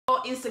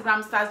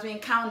Instagram starts doing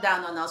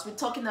countdown on us, we're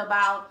talking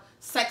about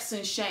sex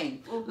and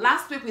shame.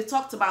 Last week we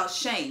talked about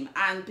shame,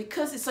 and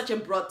because it's such a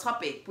broad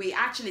topic, we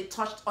actually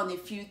touched on a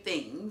few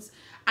things,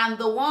 and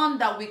the one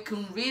that we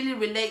can really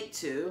relate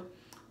to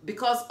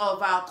because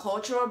of our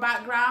cultural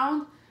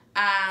background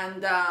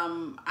and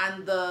our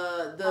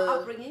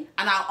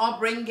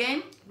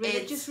upbringing,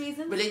 religious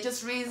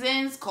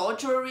reasons,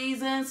 cultural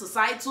reasons,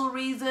 societal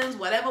reasons,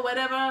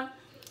 whatever,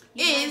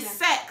 is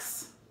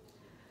sex.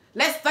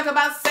 Let's talk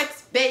about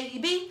sex,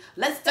 baby.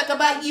 Let's talk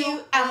about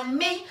you and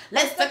me.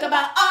 Let's talk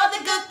about all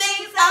the good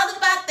things, all the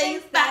bad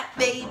things, back,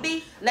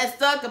 baby. Let's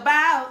talk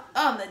about...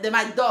 Oh,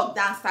 my dog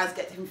downstairs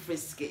getting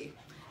frisky.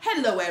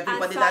 Hello,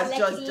 everybody that's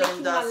just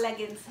joined us.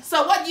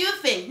 So what do you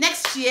think?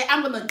 Next year,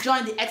 I'm going to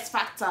join the X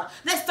Factor.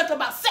 Let's talk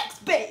about sex,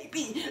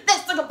 baby.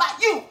 Let's talk about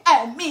you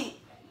and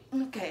me.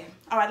 Okay.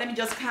 All right, let me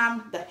just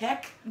calm the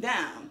heck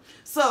down.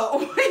 So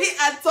we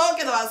are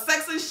talking about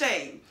sex and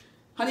shame.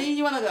 Honey,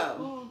 you want to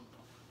go?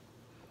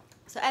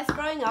 So as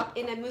growing up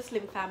in a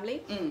Muslim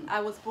family,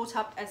 I was brought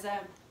up as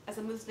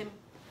a Muslim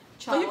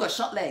child. Oh, you got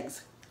short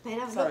legs. I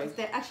know, sorry.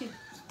 They're actually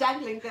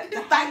dangling.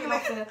 They're hanging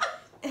off the...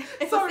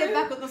 If I sit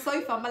back on the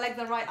sofa, my legs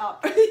are right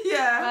up.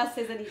 Yeah.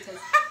 Versus Anita's.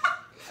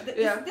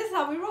 This is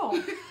how we roll.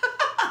 Big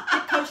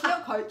coach, little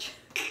coach.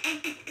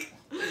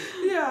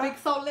 Yeah. Big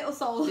soul, little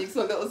soul. Big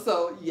soul, little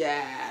soul.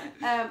 Yeah.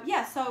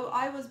 Yeah. So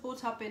I was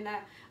brought up in a...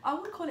 I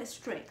would call it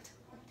strict.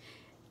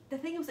 The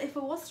thing was, if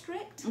it was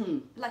strict,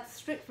 like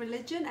strict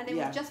religion, and it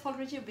was just for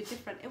religion, it would be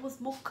different. It was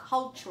more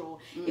cultural.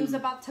 It was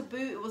about taboo.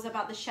 It was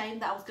about the shame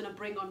that I was going to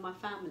bring on my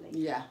family.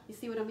 Yeah. You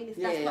see what I mean?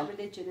 That's what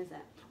religion is.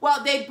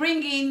 Well, they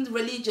bring in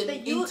religion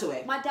into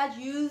it. My dad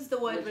used the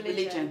word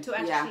religion to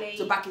actually...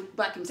 to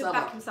back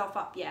himself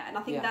up. Yeah. And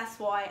I think that's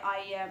why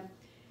I...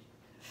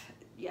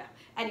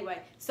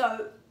 Anyway,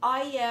 so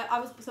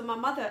so my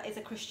mother is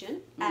a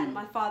Christian and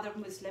my father a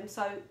Muslim.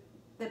 So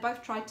they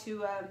both tried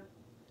to...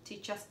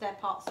 teach us their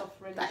parts of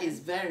religion. That is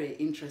very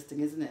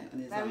interesting, isn't it?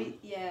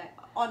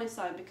 On its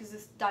own, because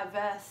it's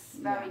diverse,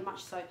 very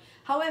much so.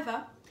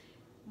 However,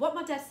 what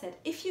my dad said,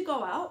 if you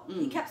go out,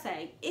 he kept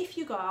saying, if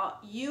you go out,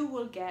 you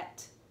will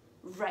get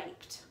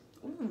raped.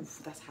 Ooh,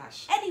 that's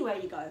harsh. Anywhere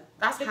you go.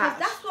 Because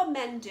that's what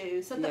men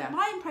do. So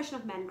my impression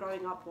of men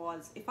growing up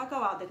was, if I go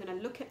out, they're going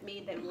to look at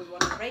me, they would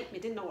want to rape me.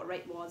 Didn't know what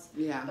rape was,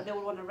 but they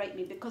would want to rape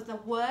me because the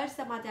words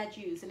that my dad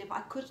used, and if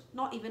I could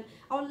not even,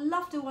 I would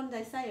love to one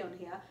day say on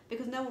here,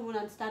 because no one would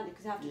understand it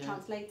because you have to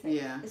translate it.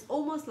 Yeah. It's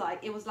almost like,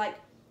 it was like,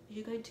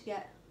 you're going to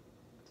get...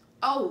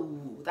 Oh,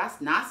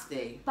 that's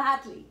nasty.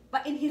 Badly,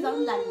 but in his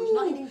own language,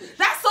 not in English.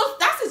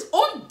 That's his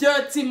own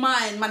dirty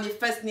mind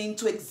manifesting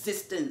into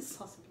existence.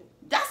 Possibly.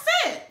 That's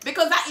it,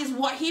 because that is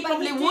what he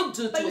probably would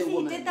do to a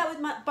woman. He did that with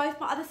both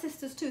my other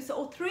sisters too. So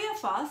all three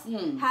of us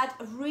had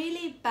a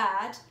really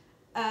bad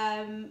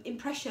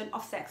impression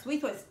of sex.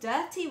 We thought it's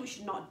dirty. We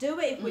should not do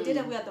it. If we did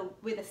it,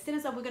 we're the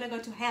sinners and we're going to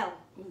go to hell.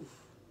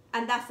 Oof.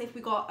 And that's if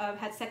we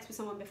had sex with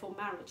someone before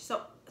marriage.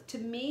 So to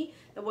me,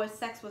 the word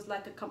sex was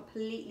like a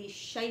completely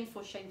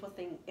shameful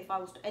thing. If I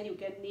was to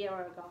get near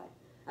a guy.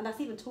 And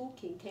that's even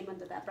talking came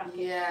under that bracket.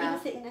 Yeah.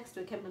 Even sitting next to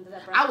it came under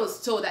that bracket. I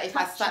was told that if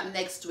I sat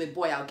next to a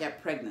boy, I'll get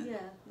pregnant. Yeah,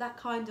 that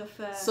kind of...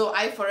 So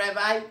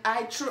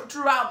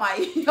throughout my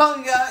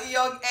young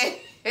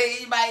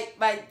age,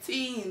 my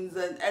teens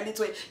and early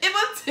 20s,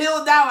 even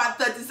till now at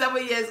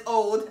 37 years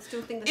old,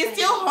 it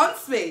still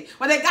haunts me.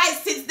 When a guy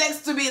sits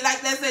next to me,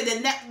 like let's say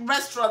the next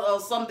restaurant or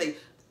something,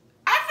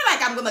 I feel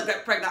like I'm going to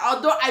get pregnant.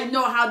 Although I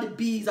know how the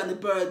bees and the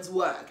birds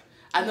work.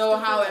 I know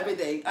how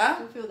everything.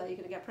 You feel that you're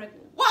gonna get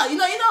pregnant. Well, you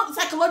know,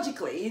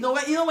 psychologically,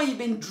 when you've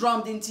been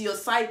drummed into your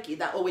psyche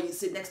that when you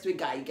sit next to a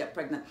guy, you get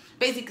pregnant.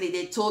 Basically,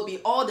 they told me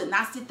all the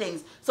nasty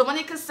things. So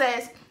Monica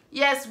says,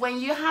 yes, when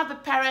you have the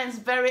parents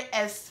very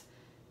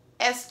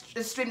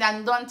extreme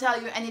and don't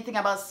tell you anything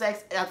about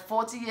sex, at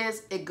 40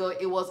 years ago,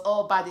 it was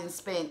all bad in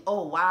Spain.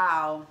 Oh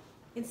wow.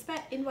 In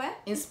Spain? In where?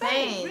 In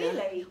Spain.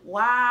 Really?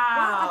 Wow.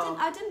 Wow.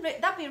 I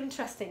didn't. That'd be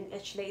interesting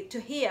actually to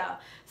hear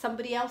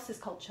somebody else's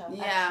culture.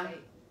 Yeah.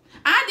 Actually.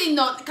 I did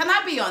not, can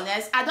I be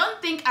honest? I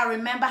don't think I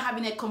remember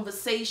having a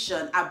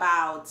conversation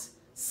about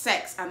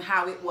sex and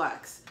how it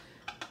works.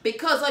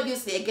 Because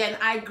obviously, again,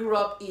 I grew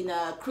up in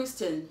a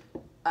Christian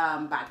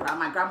background.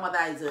 My grandmother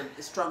is a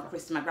strong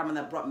Christian. My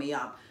grandmother brought me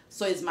up.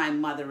 So is my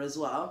mother as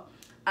well.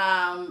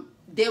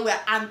 They were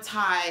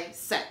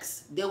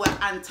anti-sex. They were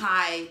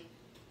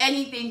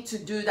anti-anything to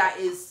do that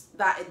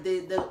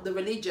the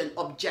religion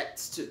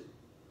objects to.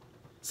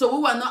 So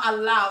we were not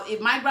allowed. If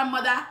my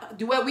grandmother,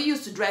 the way we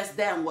used to dress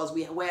then was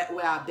we wear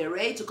a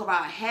beret to cover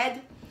our head,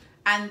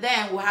 and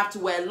then we have to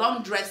wear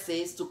long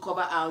dresses to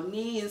cover our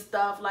knee and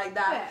stuff like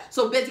that. Yeah.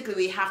 So basically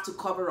we have to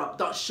cover up,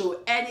 don't show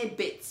any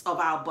bits of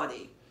our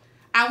body.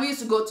 And we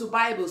used to go to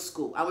Bible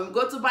school. And when we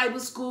go to Bible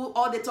school,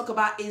 all they talk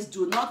about is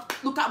do not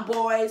look at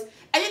boys.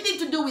 Anything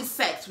to do with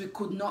sex, we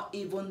could not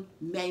even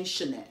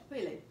mention it.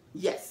 Really?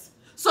 Yes.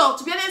 So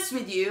to be honest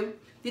with you,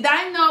 did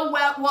I know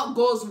what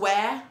goes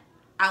where?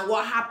 And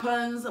what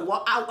happens and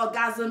what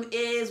orgasm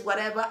is,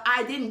 whatever.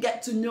 I didn't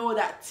get to know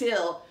that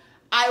till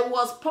I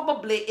was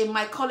probably in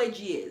my college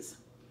years.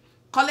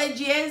 College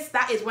years,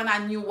 that is when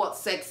I knew what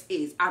sex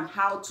is and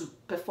how to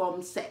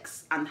perform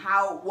sex and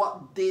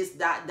what this,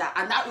 that,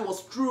 and that it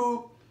was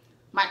through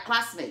my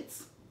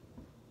classmates.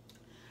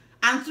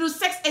 And through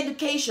sex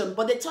education,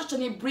 but they touched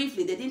on it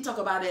briefly. They didn't talk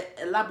about it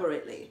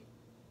elaborately.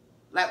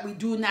 Like we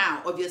do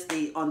now,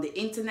 obviously, on the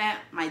internet.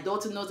 My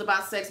daughter knows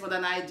about sex more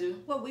than I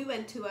do. Well, we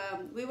went to,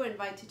 we were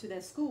invited to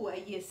their school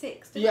at year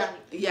 6, Yeah,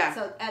 we? yeah.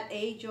 So at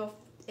age of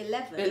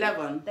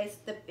 11, they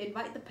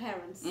invite the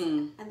parents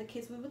and the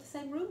kids. We were in the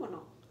same room or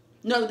not?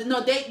 No,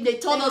 they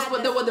told us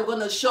what they were going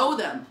to show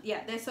them.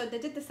 Yeah, so they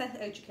did the sex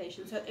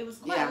education, so it was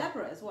quite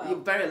elaborate as well.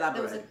 Very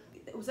elaborate.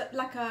 It was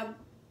like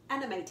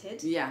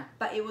animated. Yeah.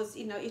 But it was,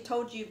 it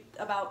told you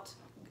about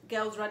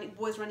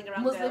boys running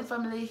around. Muslim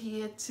family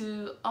here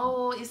too.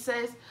 Oh, it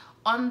says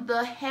on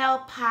the hell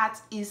part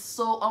is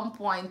so on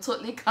point.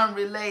 Totally can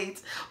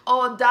relate.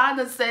 Oh,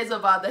 Dana says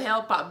about the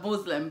hell part,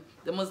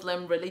 the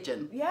Muslim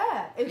religion.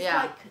 Yeah, it's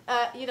like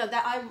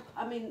that.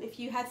 I mean, if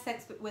you had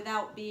sex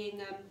without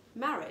being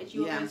married,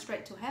 you were going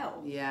straight to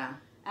hell. Yeah.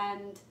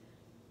 And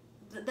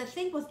the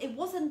thing was, it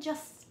wasn't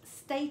just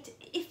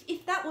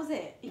if that was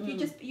it,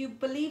 if you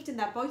believed in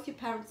that, both your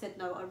parents said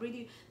no,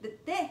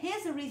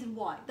 here's the reason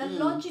why, the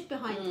logic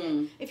behind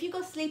it. If you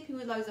go sleeping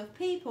with loads of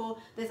people,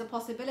 there's a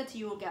possibility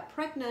you will get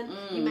pregnant,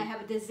 you may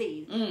have a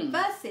disease,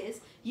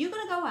 versus you're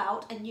going to go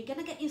out and you're going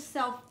to get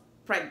yourself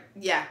pregnant.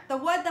 Yeah, the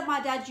word that my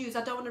dad used,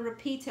 I don't want to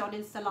repeat it on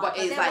Insta Live, but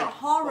they like were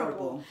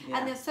horrible. Yeah.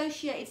 And they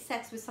associated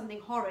sex with something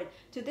horrid.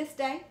 To this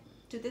day,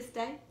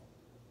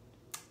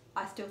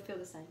 I still feel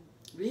the same.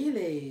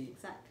 Really?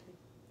 Exactly.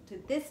 To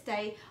this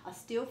day, I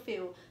still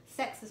feel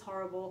sex is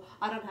horrible.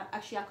 I could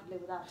live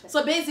without it.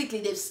 So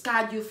basically, they've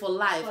scarred you for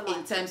life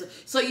in terms of.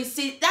 So you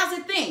see, that's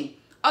the thing.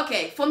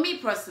 Okay, for me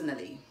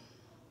personally,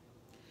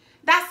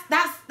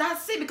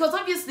 that's it. Because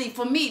obviously,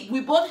 for me, we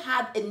both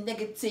had a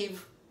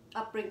negative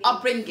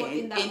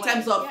upbringing in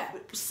terms of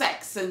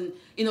sex, and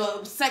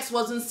sex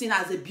wasn't seen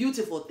as a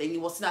beautiful thing.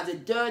 It was seen as a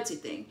dirty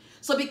thing.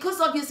 So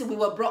because obviously we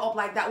were brought up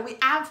like that, we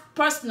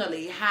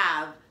personally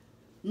have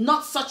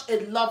not such a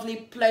lovely,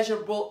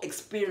 pleasurable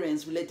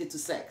experience related to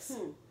sex.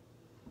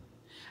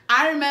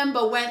 I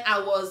remember when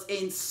I was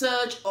in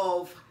search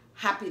of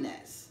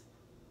happiness,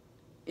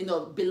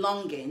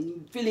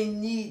 belonging, feeling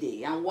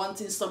needy and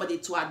wanting somebody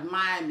to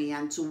admire me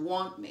and to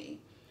want me.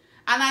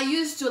 And I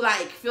used to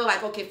feel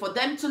like, okay, for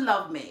them to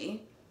love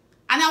me,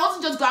 and I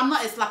wasn't just going, I'm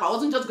not a slapper, I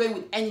wasn't just going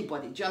with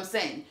anybody, do you know what I'm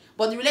saying?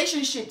 But the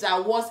relationship that I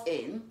was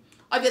in,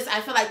 obviously,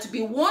 I felt like to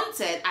be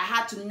wanted, I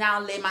had to now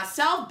lay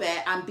myself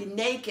bare and be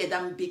naked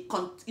and be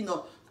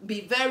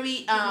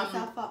very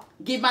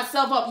give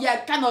myself up.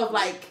 Yeah, kind of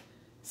like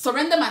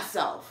surrender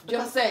myself. Do you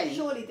know what I'm saying?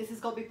 Surely this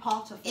has got to be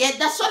part of it.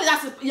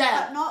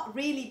 Yeah, but not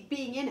really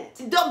being in it.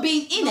 Not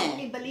being in not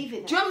it. In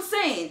believing it. Do you know what I'm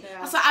saying?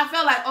 Yeah. So I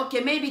felt like, okay,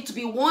 maybe to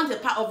be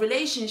wanted, part of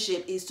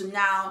relationship is to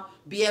now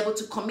be able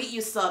to commit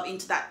yourself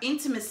into that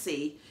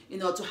intimacy,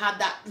 to have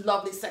that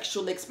lovely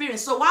sexual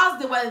experience. So whilst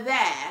they were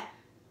there,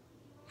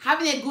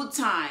 having a good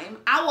time,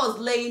 I was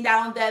laying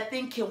down there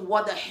thinking,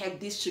 what the heck,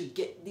 this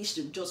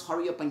should just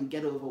hurry up and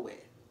get over with.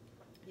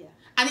 Yeah.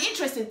 And the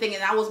interesting thing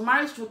is I was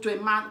married to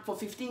a man for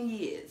 15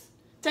 years,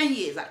 10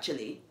 years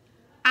actually,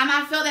 and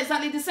I felt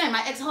exactly the same,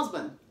 my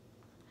ex-husband.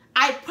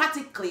 I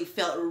practically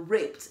felt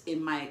raped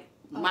in my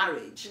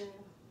marriage. Yeah.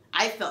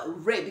 I felt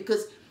raped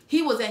because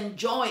he was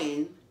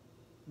enjoying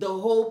the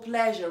whole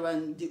pleasure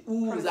and the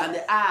oohs and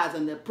the ahs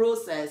and the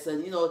process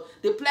and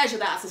the pleasure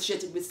that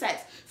associated with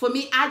sex. For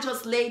me, I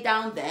just lay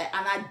down there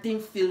and I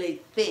didn't feel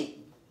a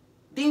thing.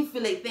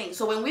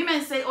 So when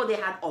women say, oh, they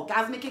had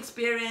orgasmic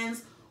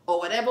experience or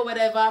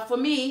whatever, for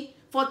me,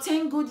 for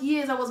 10 good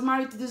years I was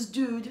married to this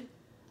dude,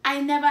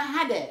 I never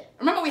had it.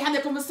 Remember, we had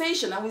a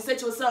conversation and we said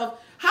to ourselves,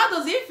 how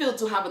does it feel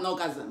to have an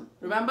orgasm?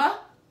 Remember?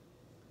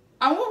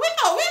 And we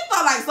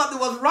thought like something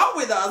was wrong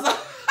with us.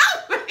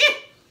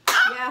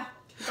 Yeah.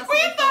 We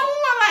thought we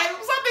were like,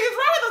 something is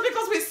wrong with us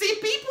because we see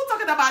people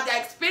talking about their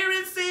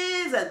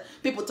experiences and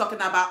people talking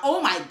about,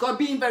 oh my God,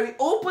 being very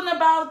open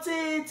about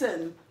it.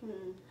 And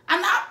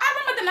I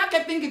remember then I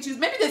kept thinking,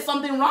 maybe there's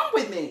something wrong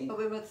with me.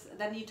 But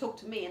then you talked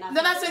to me and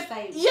I said,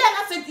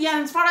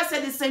 and Farah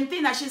said the same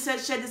thing, that she said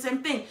the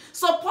same thing.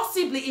 So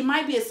possibly it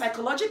might be a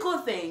psychological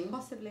thing.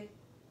 Possibly.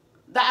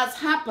 That has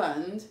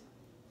happened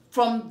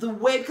from the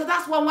way, because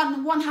that's why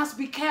one has to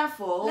be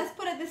careful. Let's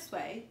put it this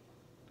way.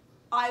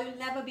 I will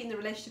never be in the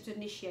relationship to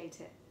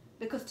initiate it.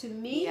 Because to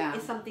me,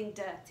 it's something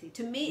dirty.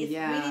 To me, it's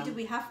really, do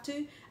we have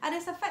to? And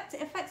it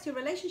affects your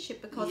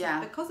relationship because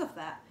of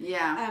that.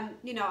 Yeah.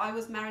 I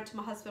was married to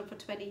my husband for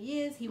 20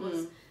 years. He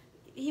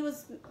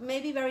was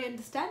maybe very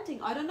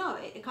understanding. I don't know.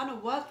 It kind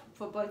of worked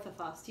for both of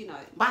us,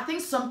 But I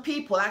think some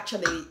people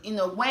actually,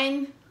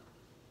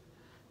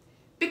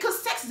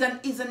 because sex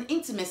is an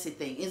intimacy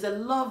thing, is a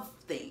love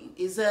thing,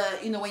 is a,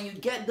 when you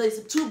get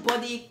this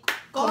two-body.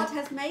 God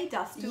has made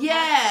us to.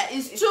 Yeah,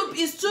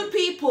 it's two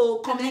people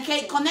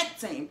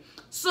connecting.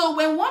 So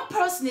when one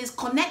person is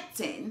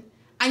connecting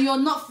and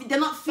they're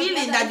not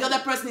feeling that the other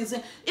person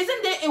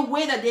isn't there a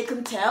way that they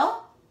can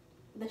tell?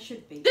 There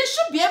should be. They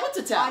should be able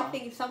to tell. I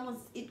think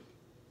if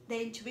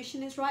their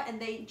intuition is right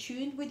and they're in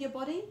tune with your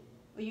body.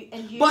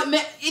 But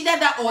either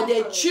that or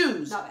they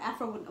choose. No,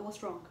 Afro wouldn't.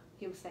 What's wrong?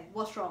 He was saying,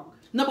 what's wrong?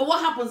 No, but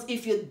what happens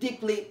if you're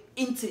deeply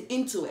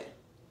into it,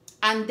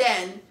 and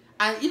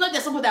you know,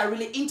 there's some people that are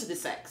really into the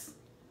sex.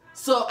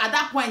 So at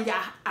that point, they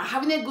are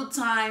having a good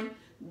time.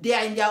 They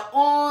are in their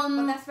own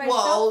but that's very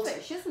world.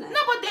 selfish, isn't it? No,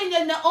 but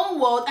they're in their own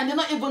world, and they're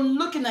not even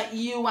looking at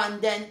you, and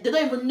then they're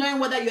not even knowing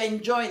whether you're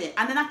enjoying it.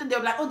 And then after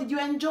they're like, "Oh, did you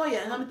enjoy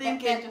it?" And I'm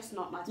thinking, they're just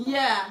not nice.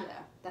 Yeah,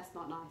 that's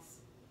not nice.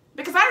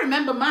 Because I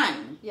remember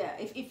mine. Yeah,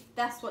 if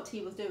that's what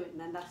he was doing,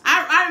 then that's.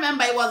 I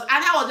remember it was,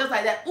 and I was just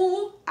like that.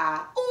 Ooh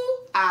ah, ooh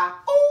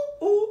ah,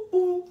 ooh ooh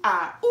ooh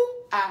ah, ooh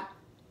ah.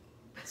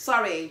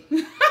 Sorry,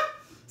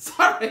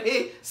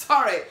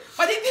 sorry.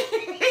 But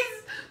it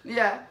is,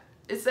 yeah.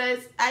 It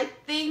says, I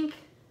think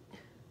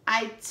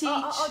I teach.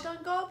 Oh,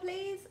 don't go,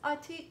 please. I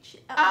teach.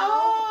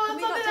 Can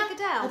we not take it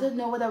down? I don't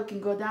know whether we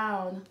can go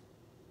down.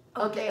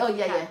 Okay. Oh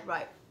yeah, yeah.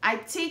 Right. I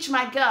teach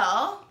my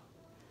girl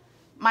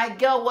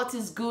what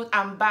is good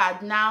and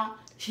bad. Now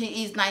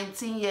she is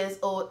 19 years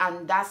old,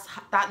 and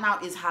that now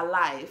is her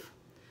life.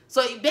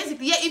 So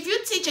basically, yeah, if you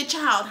teach a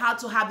child how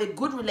to have a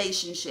good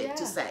relationship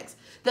to sex,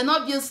 then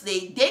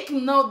obviously they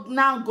can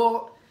now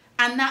go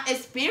and now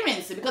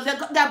experience it, because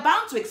they're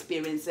bound to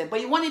experience it.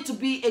 But you want it to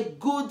be a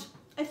good.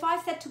 If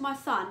I said to my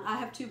son, I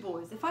have 2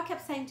 boys, if I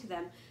kept saying to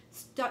them,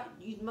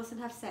 you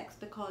mustn't have sex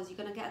because you're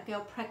going to get a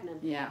girl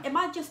pregnant. Yeah. Am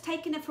I just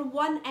taking it from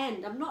one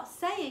end? I'm not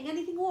saying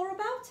anything more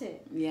about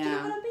it. Yeah. Do you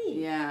know what I mean?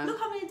 Yeah. Look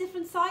how many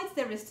different sides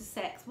there is to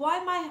sex. Why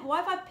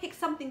have I picked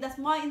something that's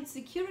my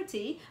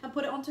insecurity and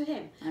put it onto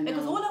him?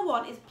 Because all I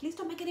want is, please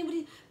don't make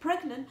anybody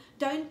pregnant.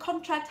 Don't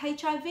contract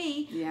HIV.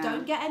 Yeah.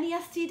 Don't get any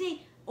STD.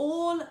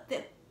 All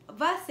the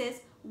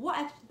versus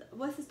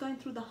versus going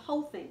through the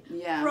whole thing.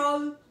 Yeah.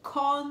 Pro,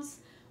 cons.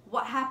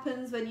 What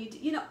happens when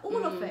you know,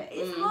 all of it.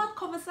 It's hard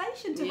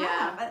conversation to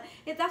have.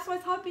 That's why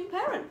it's hard being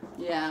parent.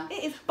 Yeah.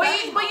 It is. But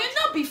you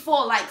know,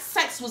 before, like,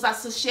 sex was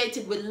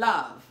associated with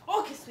love.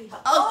 Okay,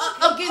 sweetheart.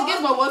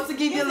 Gizmo wants to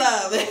give you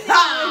love.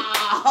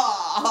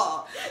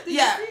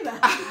 Yeah. You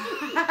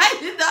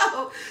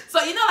know.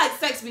 So, you know, like,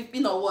 sex,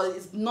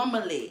 is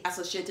normally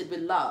associated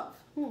with love.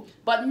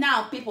 But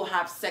now people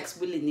have sex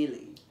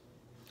willy-nilly.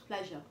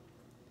 Pleasure.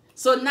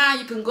 So now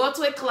you can go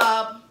to a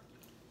club.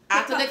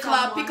 After the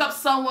club, pick up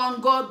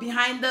someone, go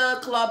behind the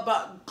club,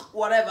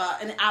 whatever,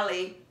 in the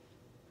alley,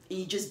 and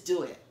you just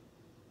do it.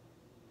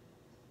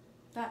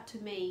 That to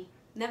me,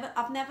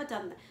 I've never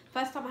done that.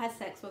 First time I had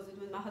sex was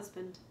with my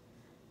husband,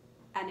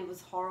 and it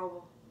was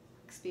horrible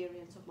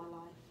experience of my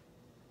life.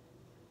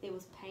 It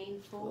was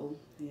painful,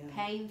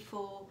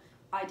 painful.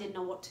 I didn't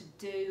know what to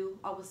do.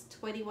 I was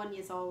 21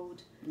 years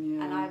old,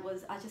 and I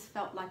just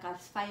felt like I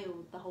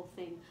failed the whole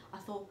thing. I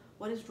thought,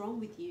 what is wrong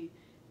with you?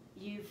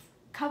 You've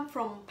come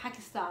from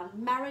Pakistan,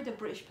 married a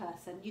British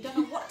person, you don't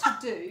know what to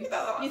do.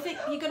 You think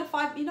you're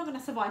not gonna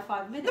survive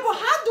 5 minutes. No, but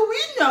how do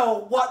we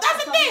know what?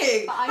 That's the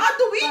thing. How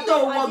do we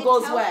know what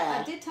goes where?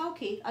 I did tell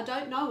Keith I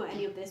don't know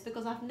any of this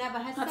because I've never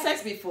had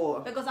sex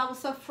before. Because I was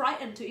so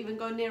frightened to even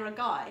go near a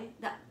guy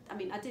that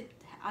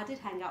I did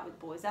hang out with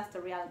boys. That's the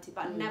reality,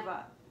 but I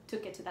never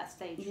took it to that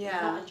stage.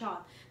 Yeah. Not a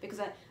chance. Because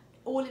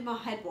all in my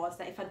head was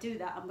that if I do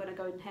that, I'm gonna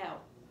go in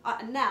hell.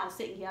 Now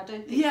sitting here, I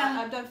don't think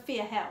I don't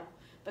fear hell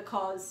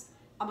because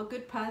I'm a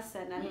good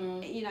person,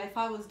 and you know, if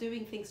I was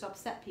doing things to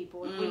upset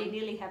people and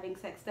willy-nilly having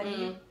sex,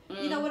 then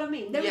you know what I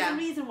mean. There is a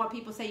reason why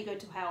people say you go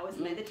to hell,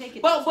 isn't it? They take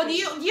it. But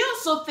you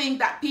also think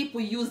that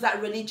people use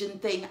that religion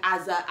thing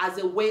as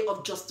a way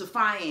of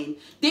justifying.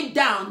 Deep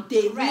down,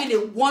 they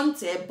really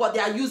want it, but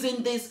they are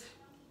using this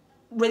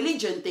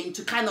religion thing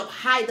to kind of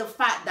hide the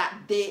fact that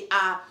they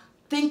are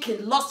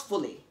thinking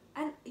lustfully.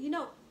 And you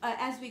know,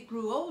 as we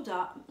grew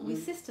older, we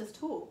sisters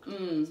talk,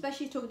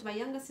 especially talking to my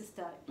younger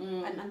sister.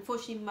 And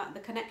unfortunately, the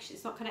connection,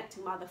 it's not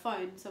connecting my other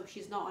phone, so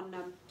she's not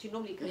on. She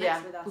normally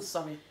connects with us. Oh,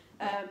 sorry.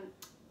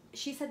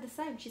 She said the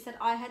same. She said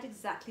I had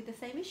exactly the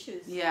same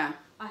issues. Yeah.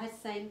 I had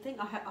the same thing.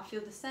 I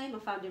feel the same. I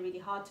found it really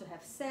hard to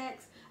have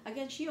sex.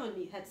 Again, she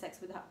only had sex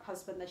with her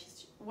husband. That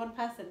she's one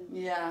person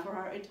for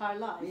her entire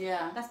life.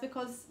 Yeah. That's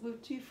because we were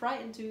too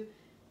frightened to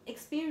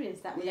experience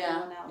that with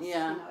anyone else.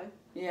 Yeah. You know.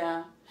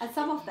 Yeah. And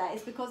some of that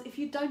is because if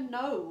you don't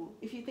know,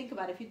 if you think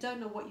about it, if you don't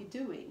know what you're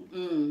doing,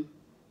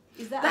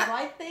 is that the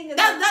right thing?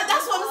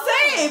 That's what I'm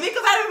saying.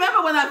 Because I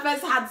remember when I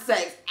first had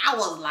sex, I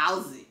was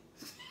lousy.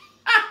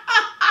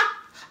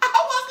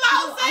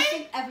 I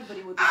think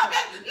everybody would be no,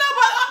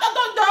 but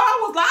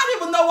I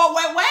don't even know what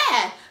went where.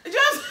 I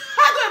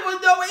don't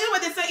even know. Even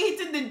when they say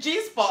hitting the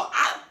G-spot,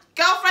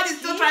 girlfriend is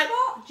still trying.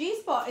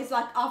 G-spot is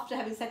like after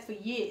having sex for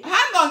years.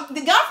 Hang on,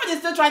 the girlfriend is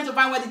still trying to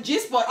find where the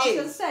G-spot is.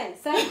 I was going to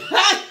say. I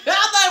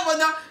don't even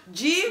know.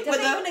 Does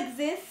it even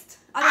exist?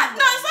 No,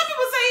 some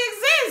people say it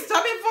exists. I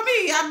mean, for me,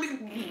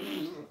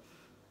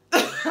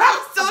 I'm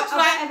still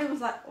trying.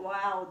 Everyone's like,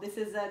 wow, this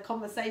is a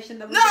conversation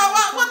that. No,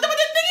 but the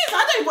thing is,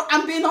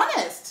 I'm being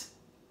honest.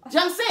 Do you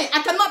know what I'm saying?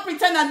 I cannot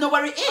pretend I know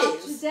where it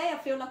is. Today, I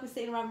feel like we're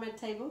sitting around a red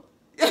table.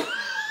 I don't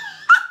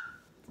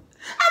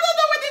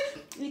know where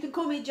You can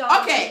call me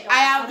John. Okay,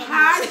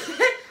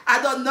 I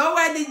I don't know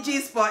where the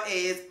G-spot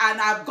is, and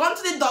I've gone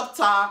to the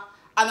doctor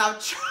and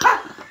I've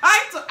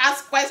tried to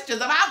ask questions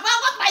about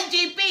what's my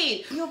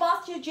GP. You've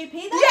asked your GP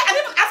then? Yeah, I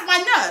didn't ask my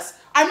nurse.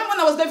 I remember when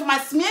I was going for my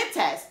smear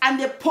test and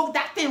they poked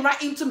that thing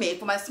right into me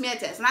for my smear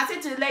test. And I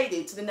said to the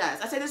lady, to the nurse,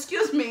 I said,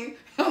 excuse me,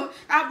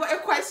 I've got a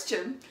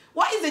question.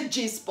 What is a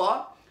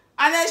G-spot?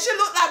 And then she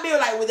looked at me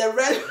like with a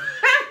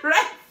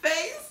red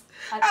face.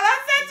 And I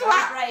said to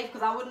her, brave,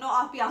 because I would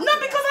not be asking. no,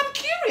 because I'm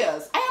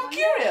curious. I am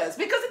curious.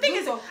 Because the thing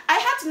is, I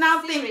had to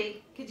now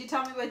think. Could you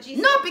tell me where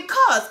G-spot? No,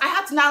 because I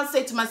had to now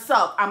say to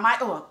myself,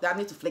 I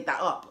need to flick that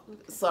up.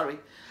 Sorry.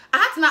 I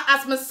had to now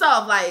ask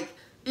myself, like,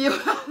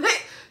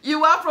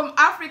 you are from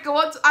Africa. I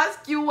want to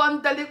ask you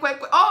one delicate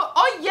question.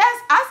 Oh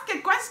yes, ask a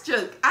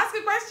question. Ask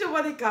a question,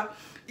 Monica.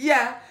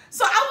 Yeah.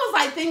 So I was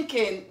like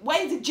thinking,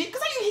 where is the G?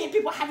 Because you hear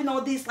people having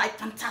all these like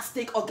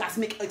fantastic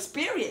orgasmic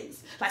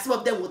experience. Like some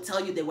of them will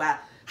tell you they were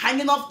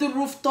hanging off the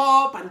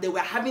rooftop and they were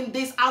having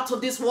this out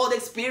of this world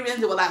experience.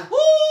 They were like, whoo!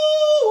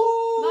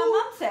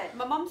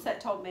 My mum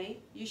told me,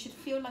 you should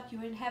feel like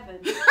you're in heaven.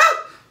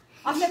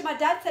 I said, my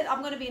dad said,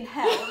 I'm going to be in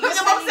hell. You're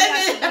Your mum said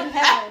I should be in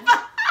heaven.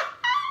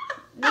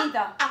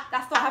 Neither.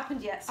 That's not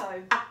happened yet, so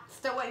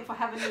still waiting for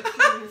heavenly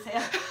experience here.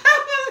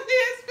 Heavenly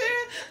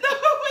experience? No,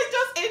 it's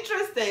just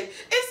interesting.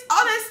 It's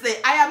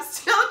honestly, I am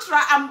still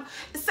trying.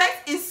 Sex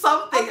is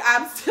something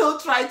I'm still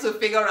trying to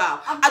figure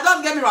out. I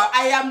don't get me wrong.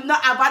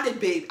 I've had a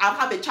babe. I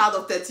have a child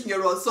of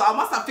 13-year-old, so I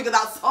must have figured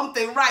out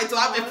something right to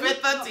have a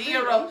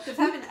 13-year-old. Because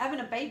having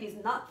a baby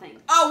is nothing.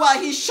 Oh well,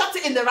 he shot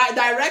it in the right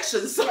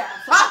direction. So yeah,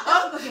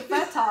 so because you're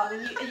fertile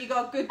and you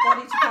got a good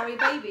body to carry a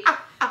baby.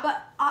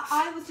 But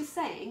I was just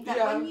saying that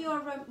when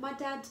you're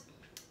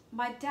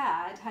my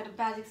dad had a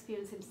bad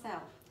experience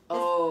himself.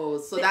 Oh,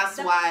 so that's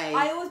why.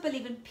 I always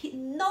believe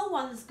in no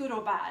one's good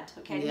or bad.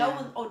 Okay, no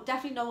one, or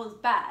definitely no one's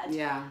bad.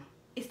 Yeah.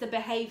 It's the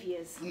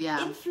behaviors.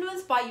 Yeah.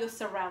 Influenced by your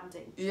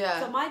surroundings. Yeah.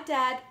 So my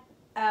dad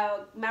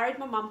married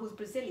my mum, who's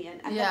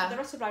Brazilian, and then for the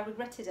rest of life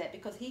regretted it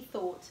because he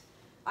thought,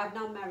 I've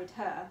now married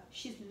her.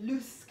 She's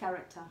loose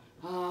character.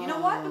 Oh. You know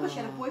why? Because she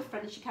had a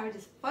boyfriend and she carried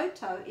his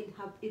photo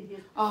in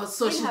his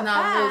so she's now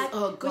bag,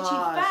 oh god, which he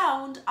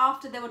found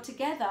after they were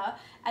together,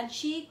 and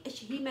he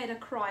made her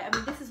cry. I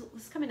mean, this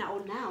is coming out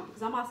all now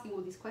because I'm asking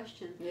all these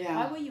questions. Yeah.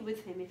 Why were you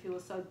with him if he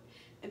was so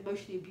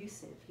emotionally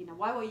abusive? You know,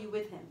 why were you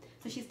with him?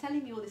 So she's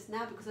telling me all this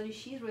now because only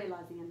she's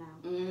realizing it now.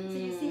 So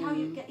you see how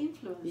you get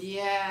influenced.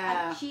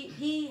 Yeah. And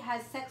he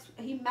has sex.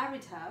 He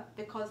married her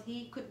because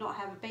he could not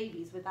have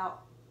babies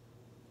without.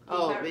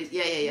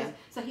 Yeah.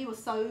 So he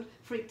was so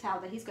freaked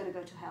out that he's going to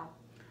go to hell.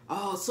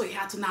 Oh, so he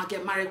had to now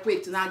get married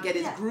quick to now get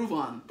his groove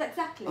on.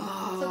 Exactly.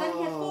 Oh. So then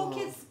he has 4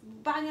 kids,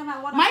 banging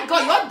out one. My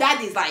God, your dad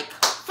is like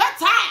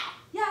fertile.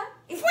 Yeah.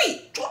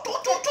 Free.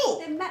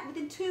 They met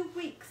within 2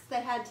 weeks.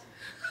 They had.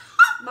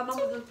 My mum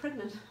was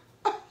pregnant.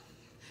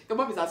 Your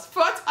mum is as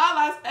fertile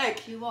as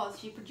egg. She was.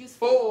 She produced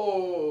 4.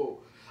 Oh.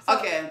 So,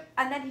 okay.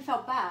 And then he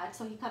felt bad,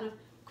 so he kind of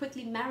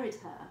quickly married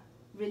her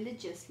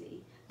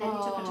religiously. Then he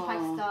took her to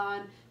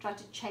Pakistan, tried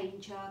to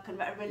change her,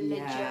 convert her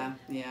religion.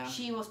 Yeah.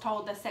 She was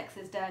told that sex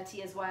is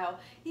dirty as well.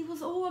 He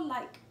was all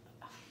like,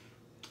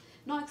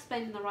 not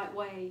explained in the right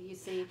way, you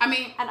see. I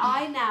mean... And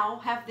I now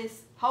have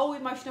this whole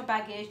emotional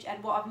baggage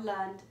and what I've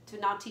learned to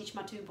now teach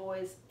my 2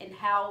 boys in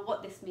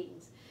what this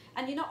means.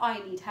 And you know, I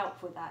need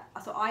help with that.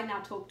 So I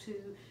now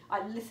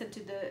I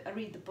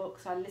read the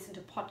books, I listen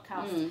to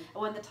podcasts, and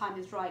when the time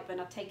is right,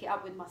 when I take it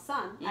up with my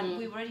son, and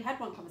we've already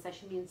had one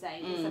conversation, me and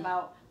Zayn, it's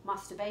about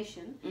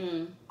masturbation.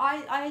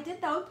 I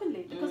did that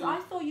openly because I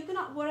thought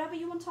wherever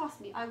you want to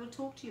ask me, I will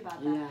talk to you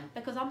about that.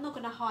 Because I'm not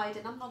going to hide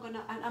and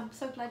and I'm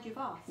so glad you've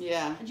asked.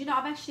 Yeah. And you know,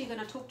 I'm actually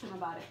going to talk to him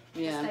about it.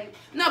 Yeah.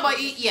 No, but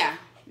yeah.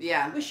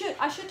 I should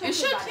talk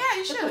to him about it. Yeah,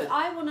 you should. Because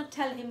I want to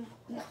tell him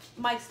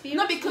my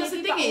experience. No, because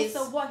the thing is,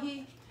 what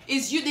he...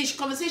 This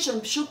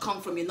conversation should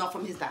come from you, not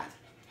from his dad.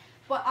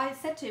 Well, I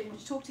said to him, when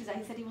he talked to his dad,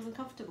 he said he wasn't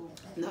comfortable.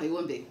 No, he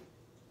won't be.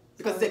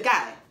 Because he's a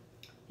guy.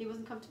 He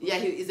wasn't comfortable? Yeah,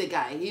 he's a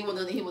guy. He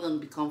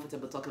wouldn't be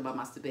comfortable talking about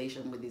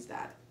masturbation with his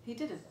dad. He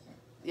didn't?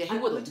 Yeah, he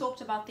wouldn't. We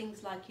talked about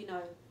things like,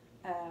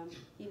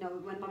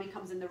 when mummy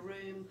comes in the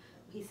room,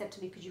 he said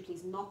to me, could you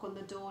please knock on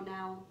the door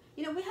now?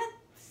 You know, we had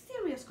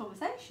serious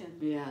conversation.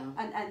 Yeah.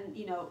 And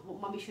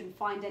mummy shouldn't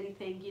find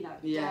anything,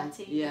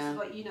 dirty. Yeah.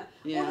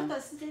 All of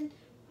those things.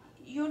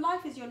 Your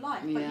life is your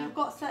life, but you've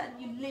got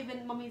you live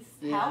in mummy's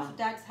house,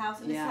 dad's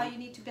house, and this is how you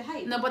need to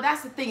behave. No, but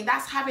that's the thing.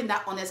 That's having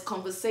that honest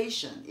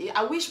conversation.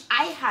 I wish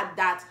I had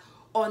that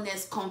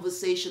honest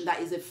conversation that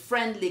is a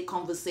friendly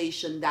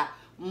conversation that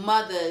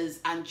mothers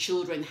and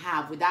children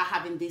have without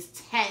having this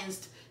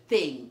tensed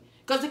thing.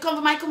 Because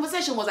my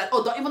conversation was like,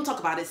 oh, don't even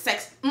talk about it.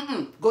 Sex,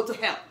 go to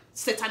hell.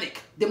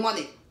 Satanic,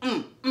 demonic,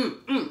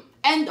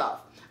 end of.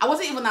 I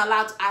wasn't even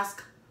allowed to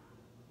ask,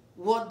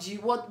 what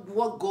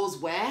goes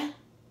where?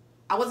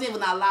 I wasn't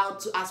even allowed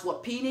to ask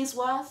what penis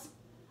was.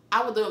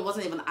 I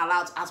wasn't even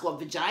allowed to ask what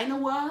vagina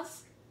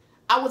was.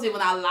 I wasn't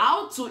even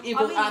allowed to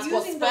ask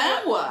what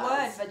sperm was. The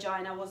word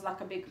vagina was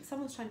like a big...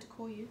 Someone's trying to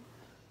call you.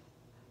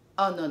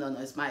 Oh, no.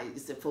 It's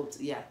the fault.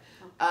 Yeah.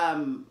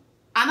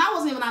 And I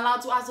wasn't even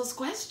allowed to ask those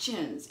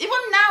questions. Even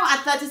now,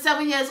 at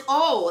 37 years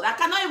old, I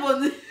cannot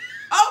even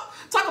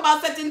talk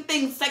about certain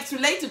things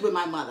sex-related with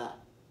my mother.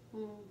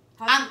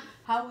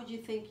 How would you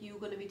think you were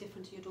going to be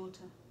different to your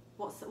daughter?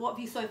 What have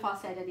you so far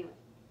said anyway?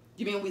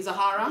 You mean with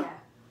Zahara? Yeah.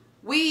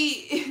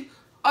 We,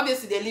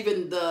 obviously, they live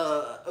in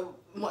the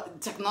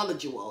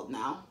technology world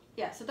now.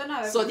 Yeah, so don't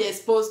know. So they're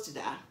exposed to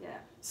that. Yeah.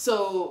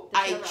 So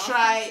I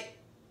try.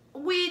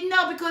 We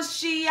know because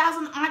she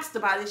hasn't asked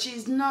about it.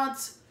 She's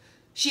not.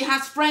 She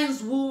has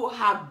friends who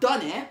have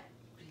done it.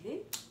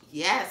 Really?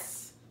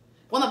 Yes.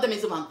 One of them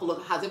has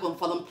even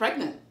fallen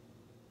pregnant,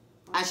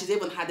 and she's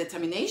even had a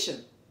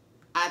termination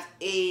at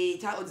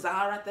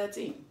Zahara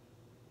 13.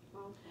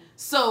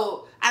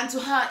 So, and to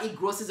her, it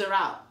grosses her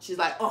out. She's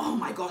like, oh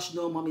my gosh,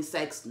 no, mommy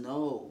sex,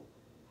 no.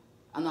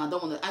 And I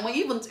don't want to. And when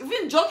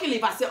even jokingly,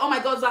 if I say, oh my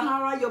God,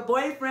 Zahara, your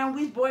boyfriend,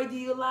 which boy do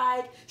you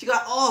like? She goes,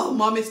 oh,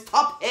 mommy,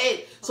 stop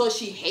it. So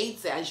she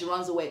hates it and she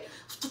runs away.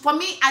 For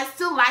me, I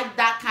still like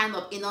that kind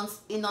of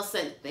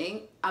innocent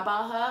thing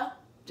about her.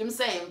 Do you know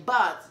what I'm saying?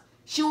 But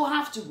she will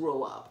have to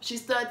grow up.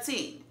 She's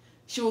 13.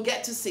 She will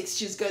get to 6.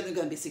 She's going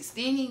to be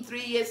 16 in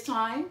 3 years'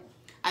 time.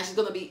 And she's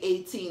going to be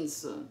 18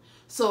 soon.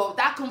 So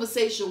that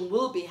conversation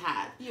will be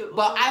had.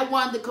 But I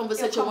want the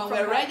conversation when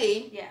we're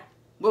ready. Yeah.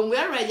 When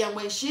we're ready and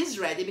when she's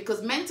ready,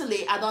 because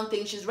mentally I don't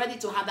think she's ready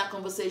to have that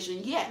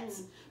conversation yet.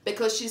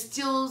 Because she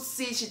still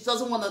sees, she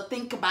doesn't want to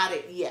think about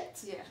it yet.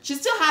 Yeah. She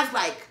still has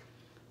like,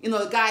 you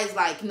know, guys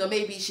like, you know,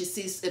 maybe she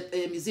sees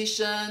a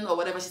musician or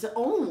whatever. She said,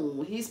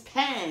 oh, he's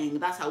paying.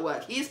 That's how it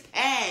works. He's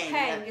paying.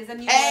 Paying is a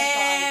new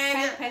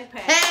word, Paying, guys.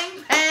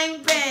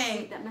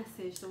 paying. That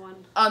message, the one.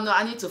 Oh no,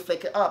 I need to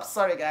flick it up.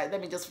 Sorry guys,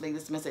 let me just flick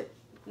this message.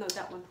 No,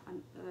 that one.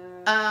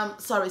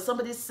 Sorry,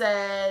 somebody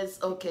says,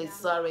 okay, yeah,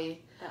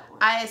 sorry. That one.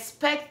 I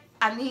expect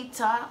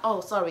Anita,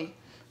 oh, sorry,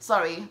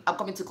 I'm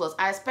coming too close.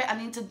 I expect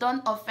Anita,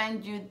 don't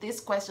offend you this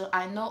question.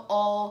 I know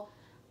all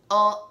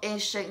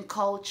ancient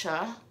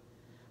culture.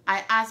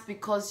 I ask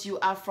because you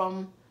are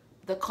from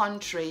the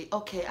country.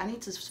 Okay, I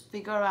need to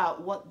figure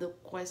out what the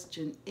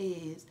question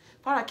is.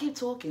 Farah, keep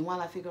talking while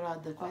I figure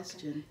out the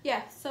question. Okay.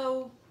 Yeah,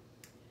 so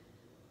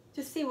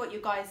just see what you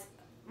guys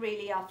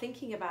really are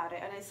thinking about it,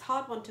 and it's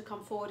hard one to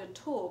come forward and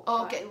talk.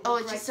 Okay.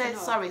 Oh, she said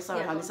sorry,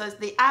 yeah, honey. So it's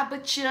the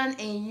aberration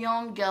in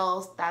young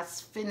girls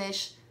that's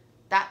finished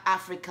that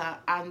Africa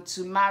and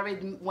to marry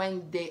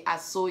when they are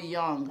so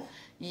young.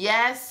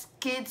 Yes,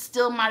 kids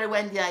still marry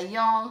when they are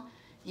young.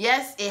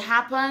 Yes, it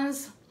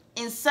happens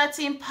in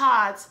certain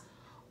parts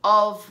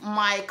of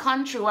my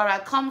country where I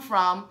come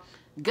from.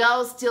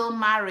 Girls still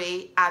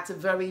marry at a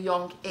very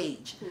young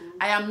age.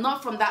 I am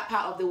not from that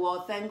part of the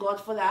world. Thank God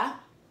for that.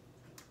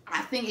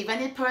 I think if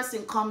any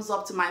person comes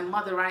up to my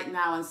mother right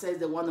now and says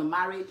they want to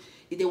marry,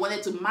 if they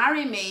wanted to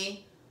marry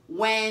me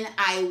when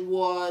I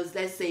was,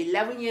 let's say,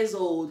 11 years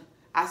old,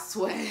 I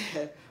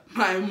swear,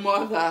 my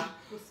mother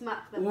will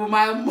smack them.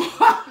 My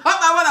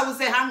mother will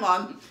say, hang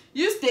on,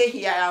 you stay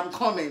here, I'm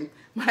coming.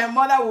 My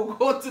mother will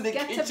go to the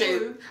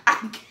kitchen.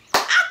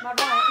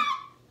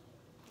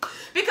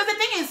 Because the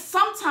thing is,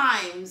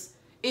 sometimes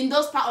in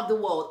those parts of the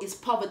world, it's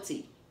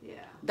poverty.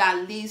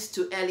 That leads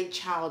to early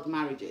child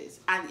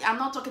marriages. And I'm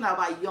not talking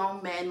about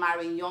young men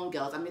marrying young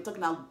girls. I'm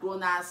talking about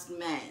grown-ass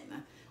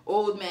men,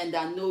 old men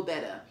that know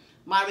better,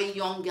 marrying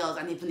young girls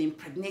and even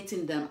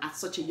impregnating them at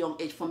such a young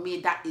age. For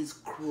me, that is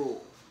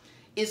cruel.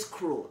 It's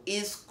cruel.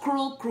 It's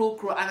cruel.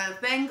 And I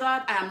thank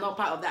God I am not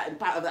from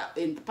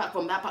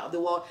that part of the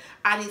world.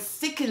 And it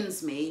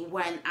sickens me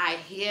when I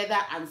hear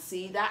that and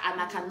see that. And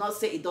I cannot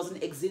say it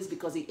doesn't exist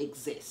because it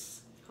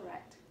exists.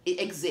 Correct.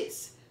 It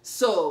exists.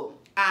 So,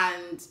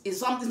 and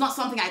it's not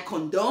something I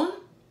condone,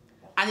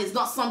 and it's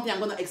not something I'm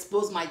going to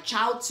expose my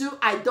child to.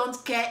 I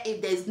don't care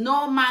if there's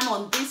no man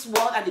on this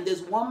world, and if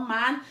there's one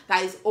man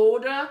that is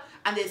older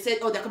and they said,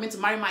 oh, they're coming to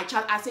marry my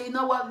child, I say, you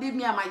know what, leave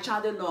me and my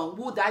child alone.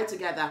 We'll die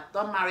together.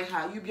 Don't marry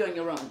her. You be on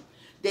your own.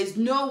 There's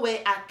no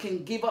way I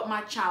can give up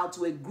my child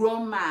to a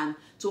grown man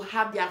to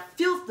have their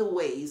filthy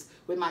ways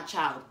with my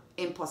child.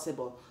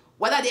 Impossible.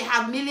 Whether they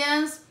have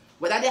millions,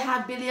 whether they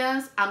have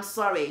billions, I'm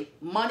sorry.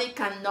 Money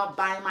cannot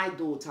buy my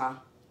daughter.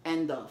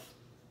 End of.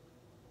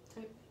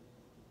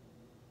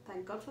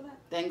 Thank God for that.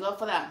 Thank God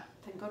for that.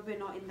 Thank God we're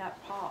not in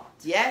that part.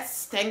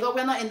 Yes, thank God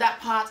we're not in that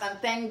part, and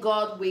thank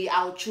God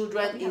our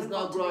children is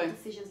not growing.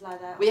 Decisions like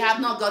that. We have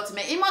not got to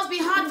make. It must be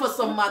hard for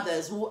some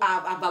mothers who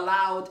have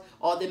allowed,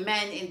 or the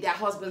men in their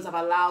husbands have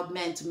allowed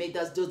men to make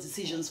those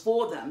decisions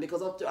for them,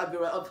 because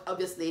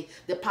obviously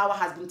the power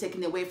has been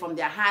taken away from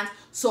their hands.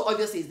 So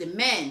obviously it's the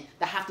men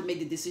that have to make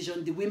the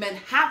decision. The women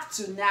have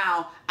to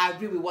now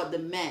agree with what the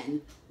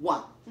men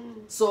want.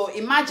 So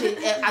imagine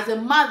as a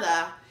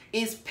mother,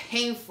 it's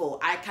painful.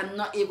 I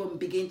cannot even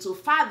begin to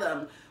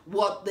fathom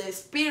what the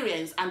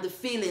experience and the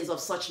feelings of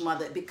such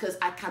mother, because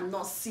I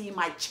cannot see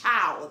my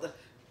child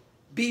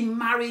be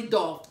married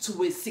off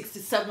to a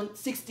 67,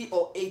 60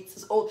 or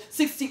 80 or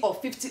 60 or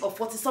 50 or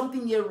 40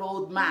 something year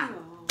old man.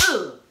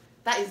 Ugh,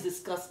 that is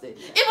disgusting.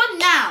 Yeah. Even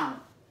now,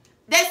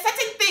 there's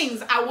certain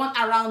things I want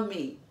around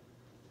me,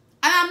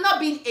 and I'm not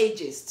being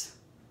ageist.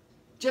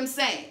 Do you know what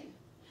I'm saying?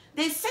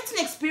 there's certain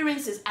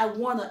experiences I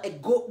want to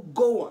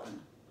go on.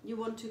 You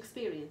want to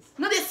experience?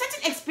 No, there's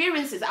certain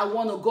experiences I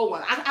want to go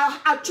on.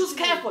 I choose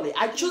carefully.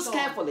 I choose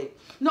carefully.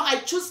 No, I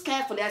choose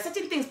carefully. There are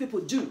certain things people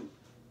do. Do you know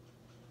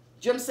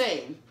what I'm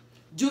saying?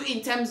 Do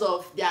in terms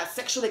of their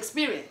sexual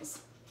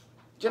experience.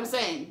 Do you know what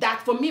I'm saying?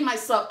 That for me,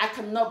 myself, I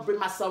cannot bring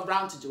myself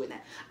around to doing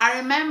it. I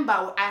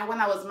remember when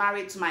I was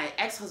married to my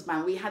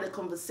ex-husband, we had a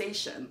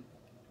conversation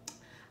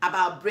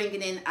about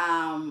bringing in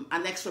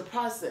an extra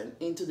person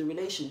into the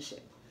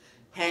relationship.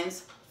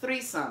 Hence,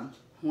 threesome.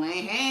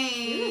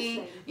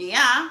 Seriously?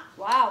 Yeah.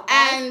 Wow.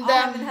 And I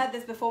haven't heard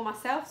this before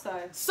myself,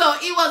 so. So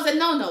it was a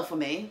no-no for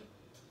me.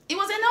 It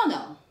was a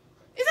no-no.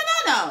 It's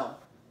a no-no.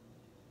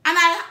 And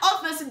I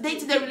obviously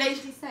dated the What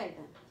relationship. did you say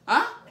then?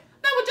 Huh?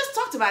 No, we just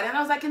talked about it, and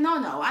I was like,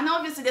 no. And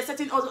obviously, there's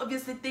certain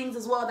obviously things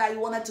as well that you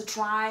wanted to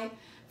try.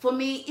 For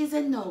me, is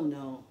a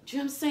no-no. Do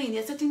you know what I'm saying?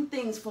 There's certain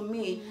things for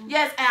me.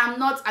 Yes, I am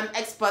not an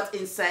expert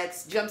in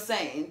sex. Do you know what I'm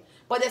saying?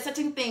 But there's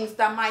certain things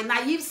that my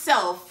naive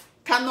self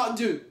cannot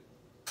do.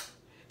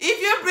 If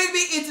you bring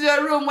me into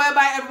a room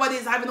whereby everybody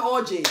is having an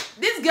orgy,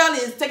 this girl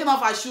is taking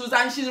off her shoes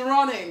and she's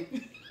running.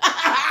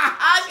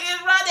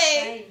 She's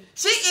running. Same.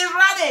 She is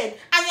running.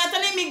 And you're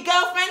telling me,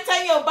 girlfriend,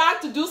 turn your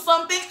back to do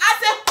something? I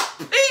said,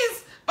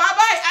 please,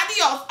 bye-bye,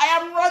 adios, I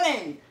am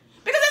running.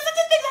 Because there's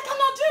certain things I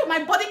cannot do.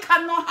 My body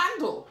cannot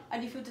handle.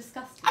 And you feel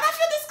disgusted. And I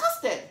feel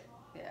disgusted.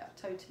 Yeah,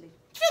 totally.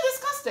 I feel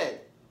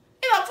disgusted.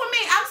 You know, for me,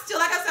 I'm still,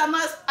 like I said, I'm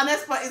not an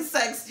expert in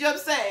sex. You know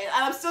what I'm saying?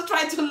 And I'm still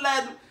trying to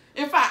learn.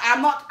 In fact,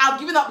 I've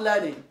given up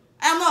learning.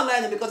 I'm not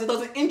learning because it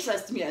doesn't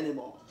interest me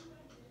anymore.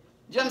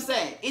 Do you know what I'm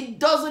saying? It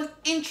doesn't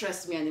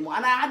interest me anymore.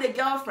 And I had a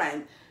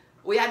girlfriend.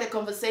 We had a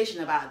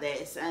conversation about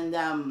this. And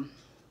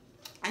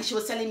she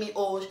was telling me,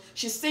 oh,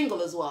 she's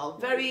single as well.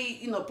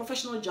 Very,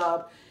 professional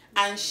job.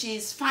 And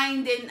she's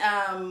finding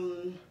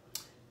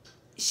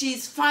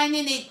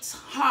it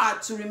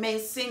hard to remain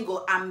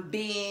single and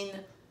being,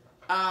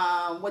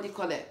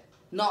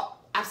 not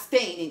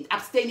abstaining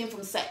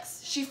from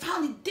sex. She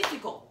found it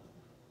difficult.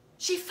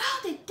 She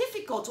found it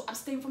difficult to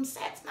abstain from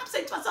sex. And I'm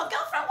saying to myself,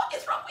 girlfriend, what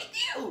is wrong with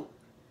you?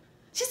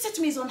 She said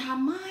to me, it's on her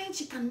mind.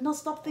 She cannot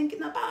stop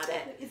thinking about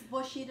it.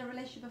 Was she in a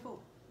relationship before?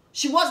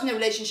 She was in a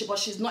relationship, but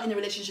she's not in a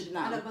relationship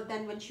now. I know, but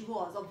then when she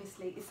was,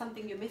 obviously, it's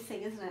something you're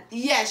missing, isn't it?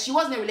 Yeah, she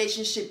was in a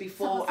relationship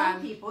before. So for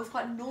some people, it's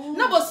quite normal.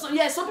 No, but some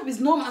people it's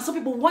normal and some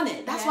people want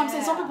it. That's what I'm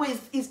saying. Some people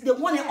they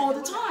want it all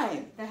the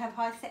time. They have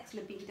high sex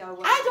libido.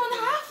 I don't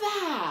have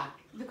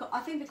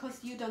that.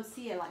 Because you don't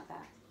see it like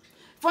that.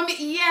 For me,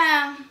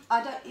 yeah.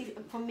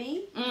 For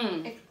me,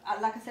 if,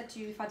 like I said to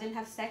you, if I didn't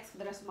have sex for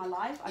the rest of my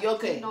life, I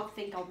okay. do not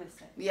think I'll miss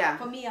it. Yeah.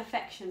 For me,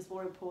 affection is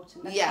more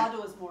important.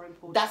 Cuddle is more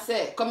important. That's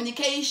it.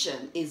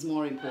 Communication is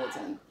more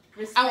important.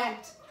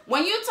 Respect.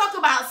 When you talk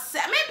about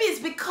sex, maybe it's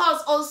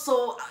because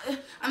also,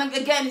 and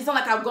again, it's not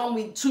like I've gone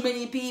with too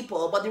many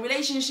people, but the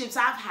relationships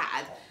I've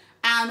had,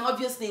 and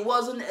obviously it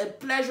wasn't a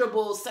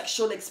pleasurable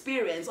sexual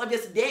experience.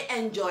 Obviously they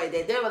enjoyed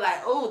it. They were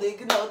like, oh,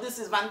 this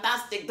is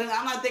fantastic.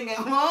 I'm not thinking,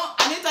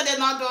 Anita did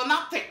not do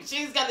nothing.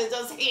 She's gonna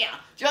just here.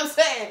 Do you know what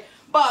I'm saying?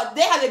 But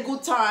they had a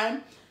good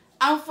time.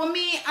 And for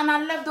me, and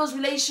I left those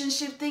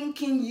relationships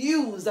thinking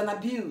used and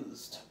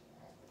abused.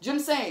 Do you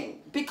know what I'm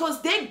saying?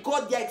 Because they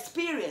got their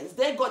experience.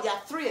 They got their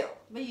thrill.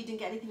 But you didn't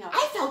get anything out.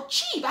 I felt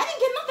cheap. I didn't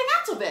get nothing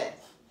out of it.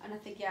 And I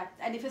think, yeah.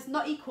 And if it's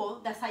not equal,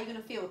 that's how you're going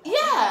to feel.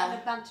 Yeah. An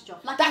advantage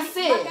of. Like That's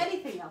Like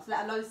anything else,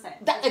 let alone sex.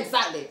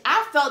 Exactly.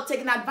 I felt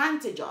taken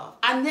advantage of.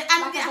 And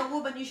as a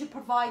woman, you should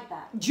provide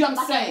that. Do you know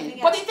what I'm saying?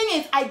 But the thing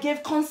is, I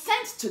gave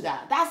consent to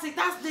that. That's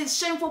the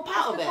shameful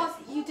part of it. Because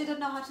you didn't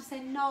know how to say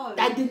no.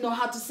 I didn't know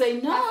how to say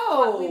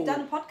no. We've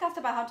done a podcast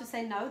about how to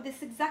say no.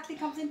 This exactly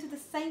comes into the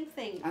same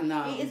thing. I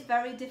know. It is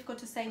very difficult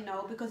to say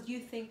no because you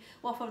think,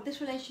 well, for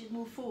this relationship to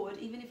move forward,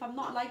 even if I'm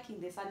not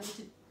liking this, I need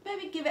to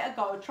maybe give it a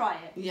go, try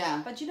it.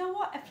 Yeah. But you know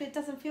what? If it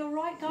doesn't feel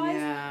right, guys,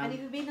 and if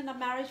you've been in a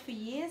marriage for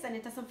years and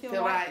it doesn't feel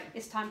right,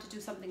 it's time to do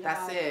something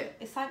about it. That's it.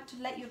 It's time to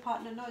let your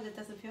partner know that it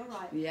doesn't feel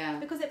right. Yeah.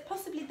 Because they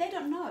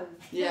don't know.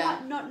 Yeah. They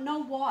might not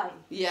know why.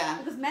 Yeah.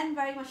 Because men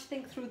very much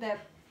think through their...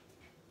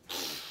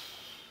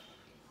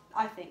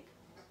 I think.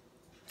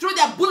 Through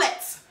their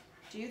bullets.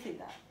 Do you think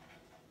that?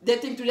 They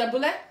think through their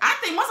bullet? I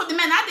think most of the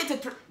men I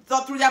dated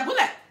thought through their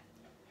bullet.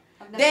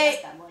 I've never heard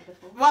that word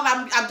before. Well,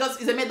 I'm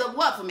just, it's a made up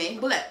word for me,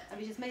 bullet.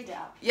 Have you just made it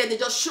up? Yeah, they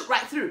just shoot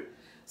right through.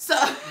 So.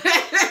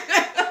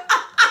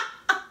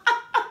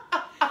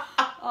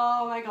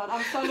 Oh my god,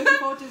 I'm so looking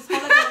forward to this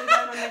holiday we're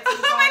going on next week.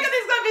 Oh my god,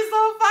 it's gonna be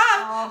so fun.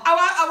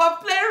 Oh. Our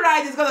plane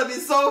ride is gonna be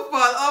so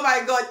fun. Oh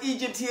my god,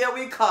 Egypt, here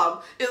we come.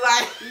 It's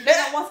like, you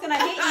know what's gonna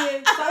hit you?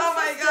 Those oh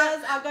my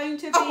god, are going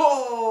to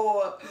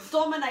be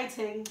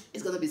dominating.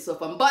 It's gonna be so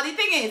fun. But the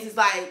thing is, it's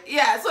like,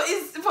 yeah. So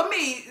it's for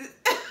me.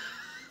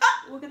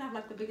 We're gonna have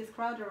like the biggest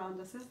crowd around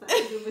us, isn't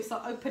it? We're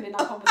so open in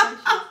our conversations.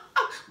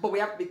 But we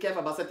have to be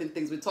careful about certain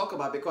things we talk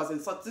about because in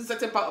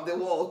certain part of the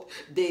world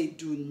they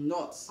do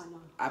not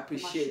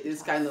appreciate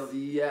this kind of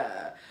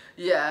yeah.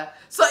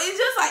 So it's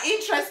just like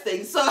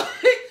interesting. So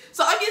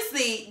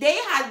obviously they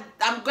had.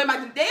 I'm going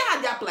back. They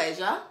had their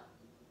pleasure.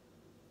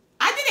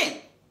 I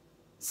didn't.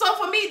 So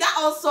for me, that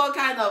also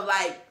kind of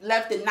like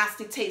left a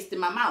nasty taste in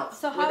my mouth.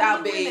 So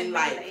without being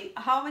like,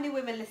 how many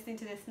women listening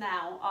to this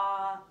now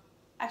are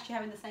actually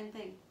having the same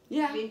thing?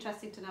 yeah. It'd be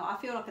interesting to know. I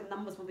feel like the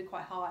numbers will be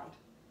quite high.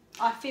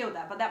 I feel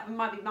that, but that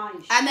might be my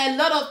issue. And a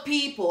lot of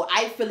people,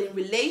 I feel, in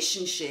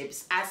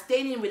relationships are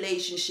staying in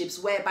relationships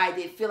whereby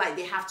they feel like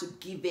they have to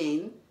give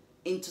in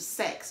into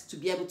sex to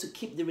be able to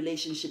keep the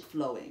relationship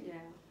flowing. Yeah.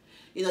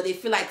 You know, they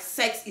feel like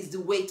sex is the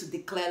way to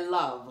declare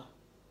love.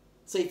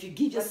 So if you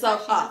give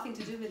yourself But up, nothing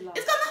to do with love.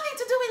 it's got nothing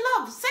to do with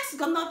love. Sex has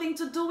got nothing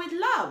to do with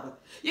love.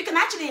 You can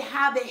actually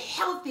have a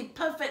healthy,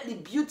 perfectly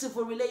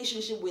beautiful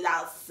relationship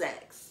without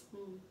sex.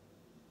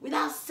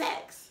 Without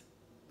sex.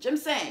 Do you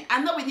know what I'm saying?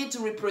 I know we need to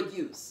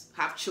reproduce,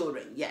 have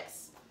children,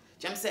 yes.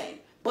 Do you know what I'm saying?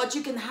 But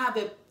you can have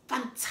a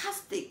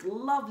fantastic,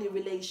 lovely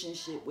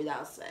relationship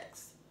without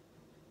sex.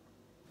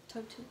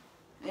 Totally.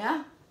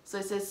 Yeah? So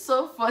it says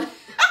so funny.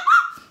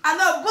 I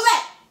know,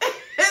 bullet!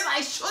 It's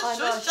like,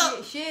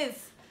 shush. She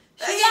is.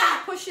 She's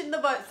Pushing the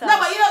boat. No,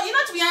 but you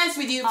know, to be honest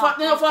with you,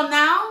 from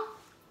now,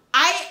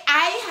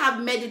 I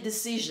have made a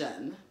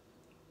decision.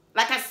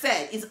 Like I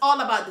said, it's all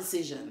about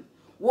decision.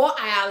 What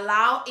I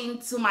allow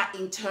into my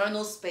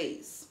internal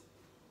space.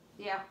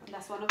 Yeah,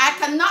 that's one of I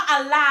cannot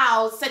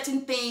allow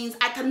certain things.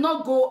 I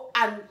cannot go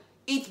and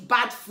eat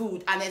bad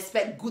food and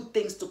expect good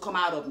things to come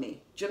out of me. Do you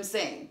know what I'm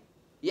saying?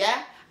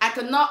 Yeah? I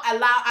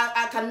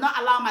cannot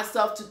allow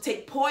myself to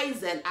take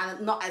poison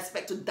and not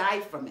expect to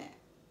die from it.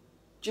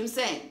 Do you know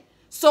what I'm saying?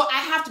 So I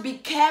have to be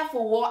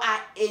careful what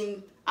I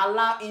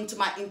allow into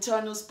my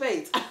internal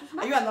space.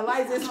 Are you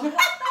analyzing?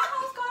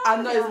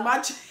 I know it's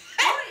much.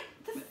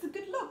 This is a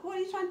good look. What are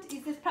you trying to?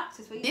 Is this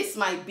practice for you? This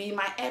might be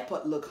my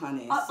airport look,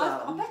 honey.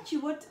 I bet you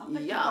would. I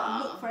bet you've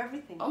got a look for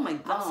everything. Oh my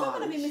god. I'm still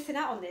going to be missing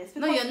out on this.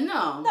 No, you're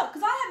not. No,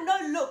 because I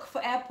have no look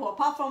for airport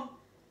apart from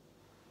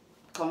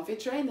comfy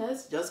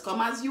trainers. Just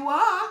come as you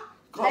are.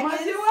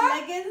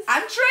 Leggings.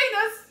 And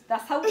trainers.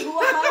 That's how we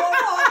walk our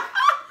rock.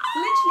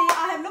 Literally,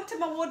 I have looked at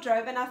my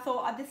wardrobe and I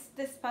thought,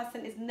 this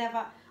person is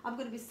never. I'm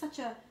going to be such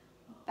a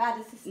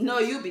bad assistant. No,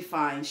 you'll be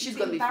fine. She's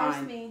going to be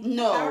fine.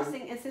 No,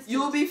 embarrassing assistant.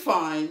 You'll be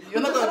fine.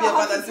 You're not going to be a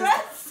bad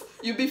assistant.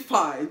 You'll be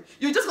fine.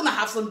 You're just going to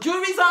have some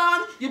jewelries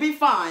on. You'll be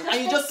fine.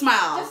 And you just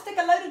smile. Just stick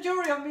a load of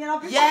jewelry on me and I'll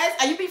be fine.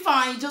 Yes, and you'll be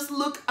fine. You just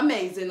look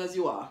amazing as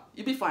you are.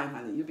 You'll be fine,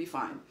 honey. You'll be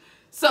fine.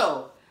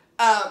 So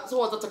what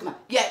was I talking about?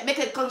 Yeah, make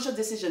a conscious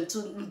decision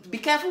to be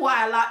careful what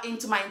I allow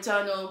into my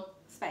internal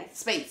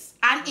space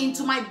and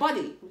into my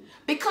body,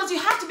 because you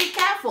have to be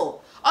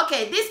careful.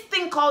 Okay, this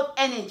thing called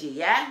energy,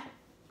 yeah,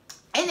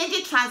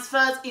 energy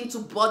transfers into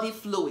body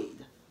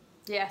fluid.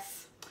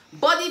 Yes,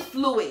 body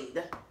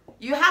fluid.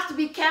 You have to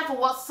be careful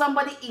what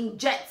somebody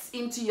injects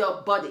into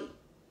your body.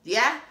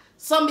 Yeah,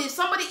 if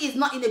somebody is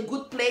not in a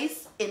good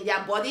place in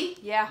their body,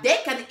 yeah, they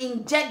can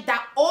inject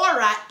that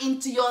aura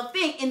into your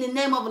thing in the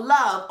name of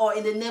love or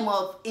in the name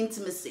of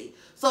intimacy.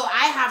 So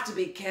I have to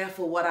be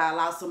careful what I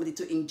allow somebody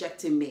to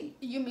inject in me.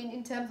 You mean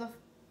in terms of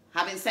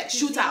having sex,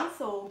 shoot out?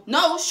 Or?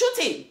 No,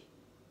 shooting.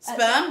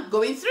 Sperm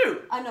going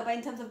through. I know, but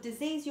in terms of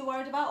disease you're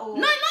worried about? Or?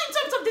 No, not in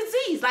terms of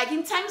disease. Like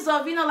in terms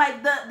of, you know,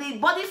 like the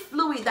body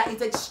fluid that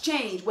is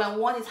exchanged when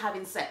one is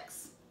having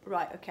sex.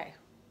 Right, okay.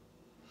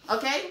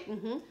 Okay?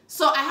 Mm-hmm.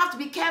 So I have to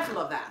be careful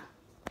of that.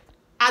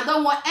 I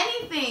don't want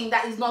anything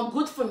that is not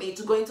good for me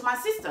to go into my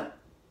system.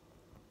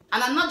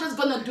 And I'm not just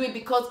going to do it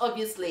because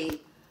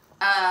obviously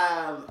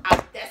I'm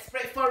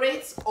desperate for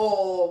it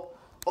or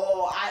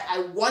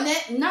I want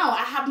it. No,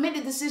 I have made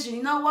a decision.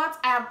 You know what?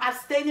 I am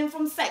abstaining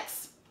from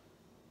sex.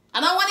 I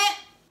don't want it.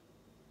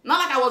 Not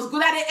like I was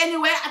good at it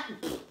anyway.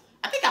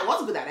 I think I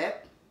was good at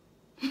it.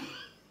 You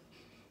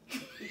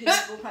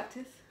did more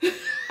practice?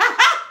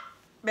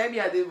 Maybe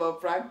I did more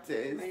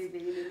practice.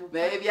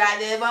 Maybe I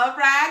did more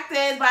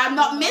practice, but I'm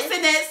not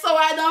missing it, so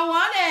I don't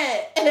want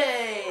it.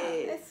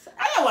 Hey,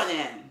 I don't want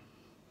it.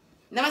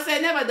 Never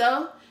say never,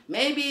 though.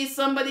 Maybe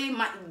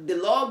the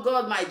Lord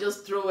God might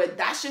just throw a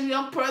dashing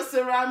young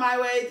person around my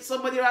way,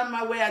 somebody around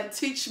my way, and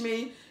teach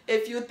me a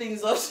few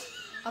things.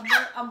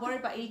 I'm worried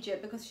about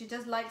Egypt because she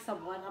does like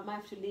someone. I might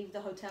have to leave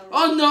the hotel room.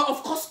 Oh no,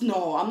 of course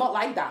no. I'm not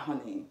like that,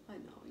 honey. I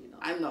know, you know.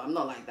 I know, I'm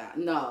not like that.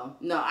 No.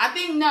 I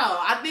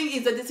think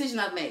it's a decision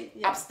I've made.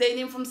 Yeah.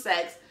 Abstaining from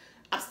sex,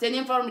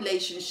 abstaining from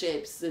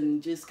relationships,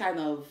 and just kind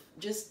of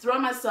throw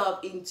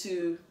myself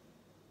into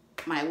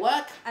my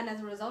work. And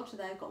as a result of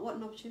that, I've got what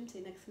an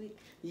opportunity next week.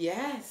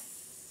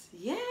 Yes.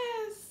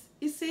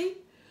 You see,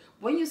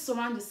 when you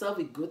surround yourself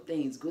with good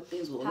things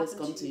will always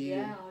come to you.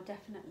 Yeah,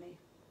 definitely.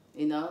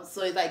 You know,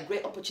 so it's like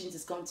great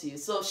opportunities come to you.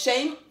 So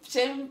shame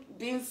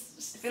being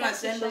feeling like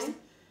shame.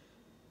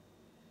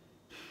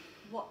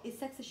 What is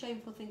sex a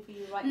shameful thing for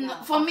you right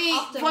now? For me,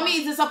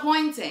 it's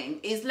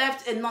disappointing. It's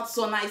left a not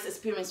so nice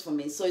experience for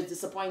me, so it's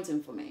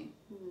disappointing for me.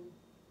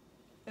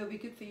 It would be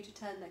good for you to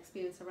turn the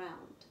experience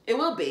around. It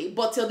will be,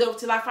 but till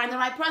I find the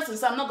right person.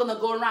 So I'm not gonna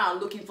go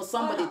around looking for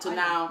somebody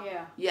now.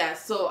 Yeah.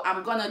 So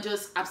I'm gonna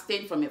just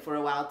abstain from it for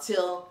a while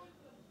till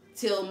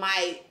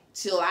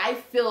I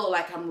feel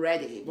like I'm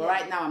ready. But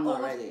right now I'm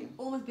not ready.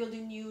 Almost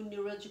building new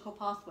neurological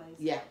pathways.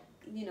 Yeah.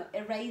 you know,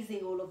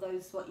 erasing all of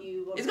those what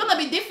you. It's gonna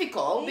be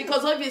difficult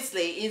because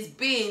obviously it's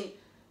been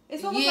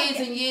it's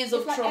years and years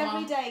of like trauma.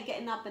 Every day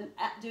getting up and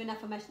doing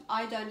affirmation.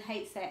 I don't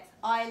hate sex.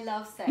 I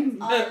love sex.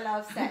 I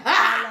love sex.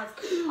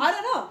 I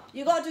don't know.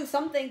 You gotta do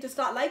something to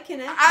start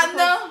liking it. I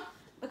know.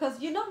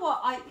 Because you know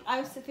what, I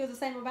also feel the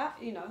same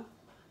about, you know.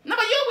 No,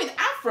 but you're with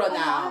Afro now.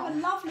 I have a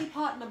lovely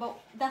partner, but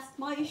that's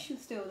my issue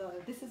still, though.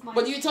 This is my.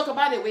 But do you talk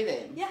about it with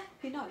him? Yeah,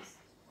 he knows.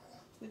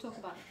 We talk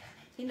about it.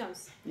 He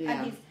knows, Yeah.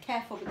 and he's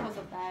careful because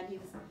of that, and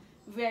he's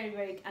very,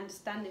 very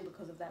understanding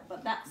because of that.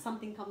 But that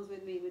something comes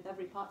with me with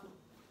every partner.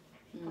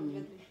 Comes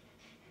with me.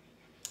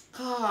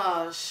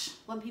 Gosh.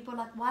 When people are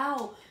like,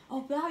 wow,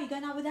 oh wow, you're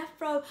going out with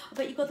Afro, I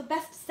bet you got the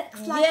best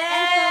sex life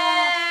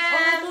Yeah.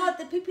 ever. Oh my God,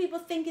 the people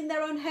think in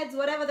their own heads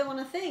whatever they want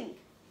to think,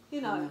 you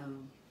know.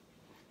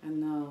 I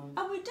know.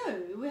 And we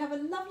do. We have a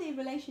lovely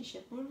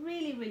relationship. We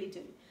really, really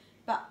do.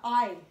 But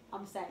I'm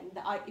saying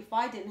that if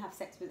I didn't have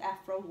sex with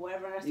Afro,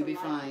 whatever else, you'd be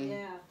fine.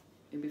 Yeah.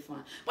 You'd be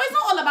fine. But it's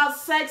not all about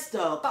sex,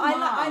 though. But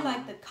I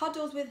like the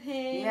cuddles with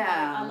him.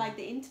 Yeah. I like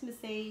the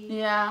intimacy.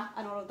 Yeah.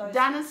 And all of those.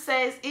 Dana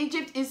says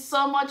Egypt is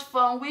so much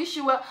fun. Wish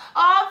you were.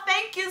 Oh,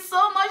 thank you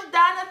so much,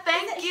 Dana.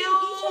 Thank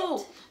you.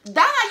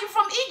 Dana, you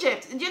from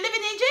Egypt? Do you live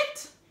in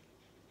Egypt?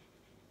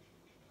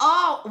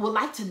 Oh, would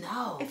like to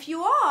know. If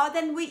you are,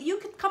 then you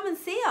could come and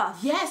see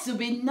us. Yes, it'll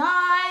be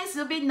nice.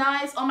 It'll be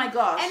nice. Oh my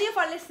gosh. Any of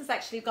our listeners,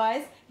 actually,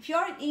 guys, if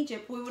you're in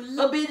Egypt, we would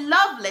It'll be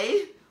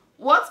lovely.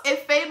 What a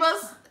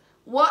famous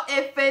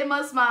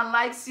man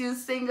likes you,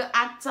 singer,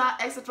 actor,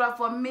 etc.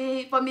 For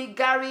me,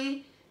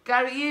 Gary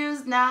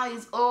Hughes now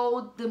is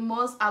old. The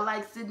most I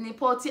like Sydney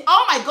Poitier.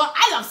 Oh my God,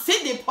 I love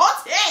Sydney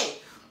Poitier.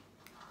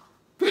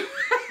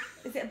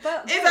 Is it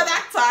a He's an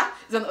actor.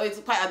 He's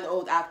quite an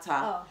old actor.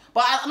 Oh.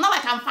 But I'm not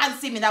like I'm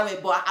fancy him in that way,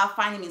 but I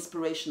find him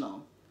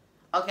inspirational.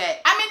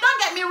 Okay. I mean, don't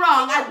get me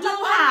wrong. I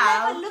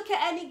never look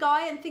at any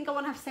guy and think I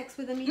want to have sex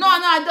with him either. No,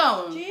 I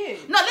don't. Do you?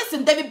 No,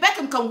 listen, David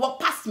Beckham can walk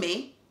past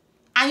me,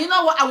 and you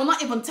know what? I will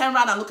not even turn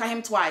around and look at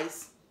him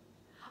twice.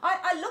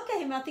 I look at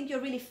him and I think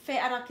you're really fit,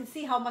 and I can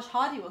see how much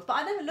hard he was, but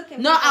I never look at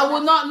him. No, I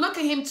will not look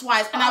at him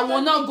twice, and I will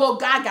not go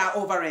gaga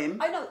over him.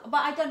 I know, but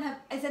I don't have.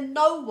 Is there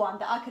no one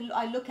that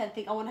I look at and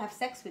think I want to have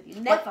sex with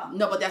you? Never.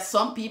 But there's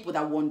some people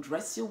that won't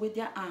dress you with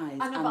their eyes.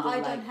 I know, but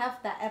I don't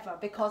have that ever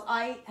because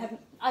I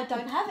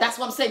don't have it. That's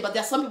what I'm saying. But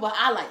there's some people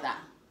that are like that.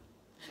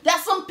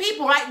 There's some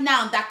people right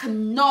now that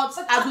cannot.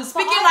 As we're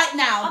speaking right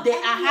now, they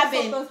are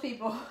having. Those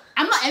people.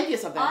 I'm not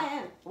envious of them. I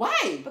am.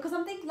 Why? Because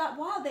I'm thinking like,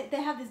 wow,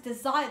 they have this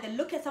desire. They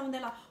look at someone, they're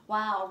like,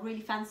 wow, I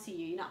really fancy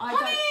you. You know, I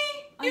Honey,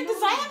 don't. you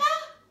desire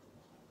that?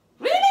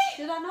 Really?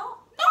 Did I not?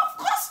 No, of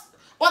course.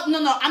 Well,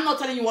 no, I'm not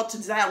telling you what to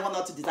desire and what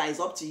not to desire. It's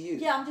up to you.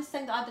 Yeah, I'm just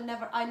saying that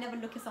I never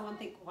look at someone and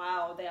think,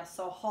 wow, they are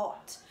so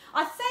hot.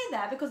 I say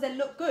that because they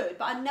look good,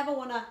 but I never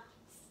want to,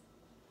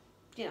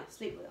 you know,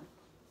 sleep with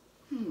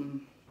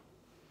them.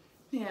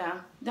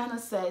 Yeah. Dana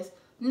says,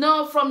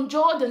 no, from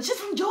Jordan. She's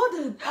from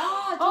Jordan.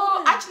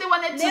 Oh, actually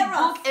wanted to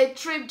book a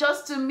trip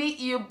just to meet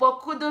you,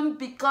 but couldn't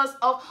because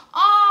of...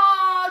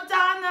 Oh,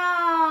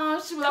 Dana.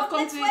 She would have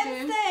come to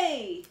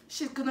Wednesday.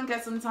 She couldn't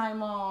get some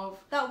time off.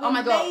 That would be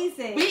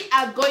amazing. God. We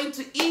are going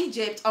to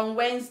Egypt on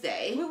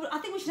Wednesday. I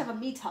think we should have a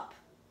meetup.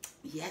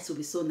 Yes, it will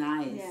be so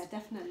nice. Yeah,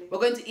 definitely. We're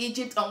going to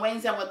Egypt on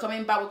Wednesday and we're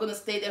coming back. We're going to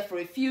stay there for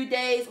a few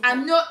days. Okay. I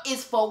know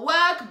it's for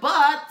work,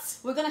 but...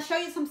 We're going to show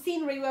you some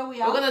scenery where we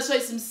are. We're going to show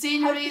you some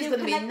scenery. It's going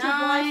to be nice.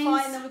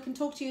 Wi-Fi, and then we can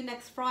talk to you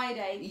next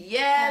Friday.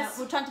 Yes.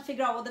 We're trying to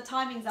figure out what the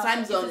timings are.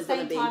 Time zone is going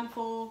to be. Time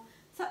for...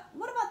 So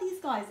what about these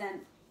guys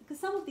then? Because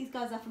some of these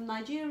guys are from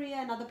Nigeria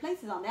and other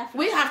places, aren't they? Africa.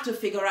 We have to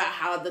figure out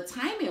how the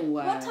timing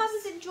works. What time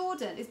is it in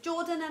Jordan? Is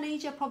Jordan and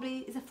Asia probably...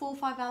 Is it 4 or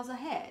 5 hours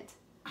ahead?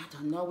 I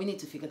don't know. We need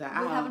to figure that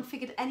out. We haven't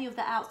figured any of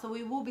that out, so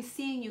we will be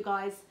seeing you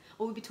guys,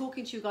 or we'll be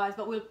talking to you guys,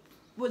 but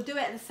we'll do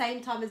it at the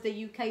same time as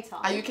the UK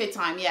time. UK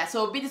time, yeah.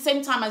 So it'll be the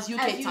same time as UK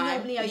time. As you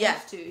normally are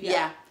used to.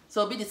 Yeah.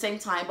 So it'll be the same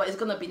time, but it's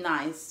gonna be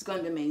nice. It's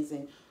gonna be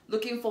amazing.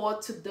 Looking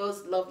forward to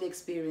those lovely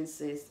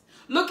experiences.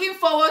 Looking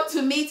forward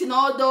to meeting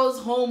all those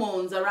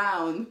hormones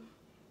around.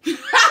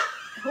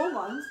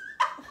 Hormones?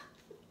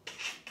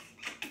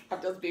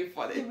 I'm just being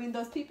funny. You mean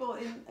those people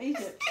in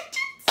Egypt?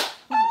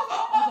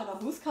 I don't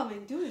know who's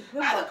coming, dude.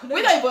 We don't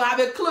even have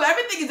a clue.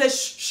 Everything is a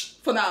shh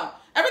for now.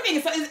 Everything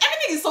is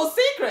so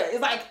secret.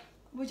 It's like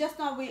we just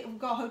know we've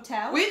got a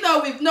hotel. We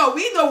know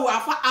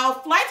our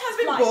flight has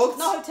been booked.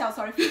 No hotel,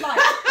 sorry, flight.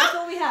 That's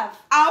all we have.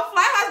 Our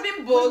flight has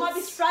been booked. We might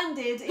be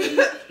stranded.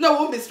 No, we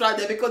won't be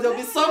stranded because there'll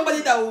be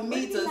somebody that will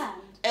meet us.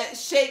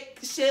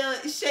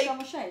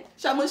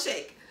 Sharm el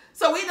Sheikh.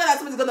 So we know that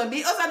somebody's gonna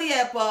meet us at the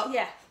airport.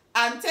 Yeah.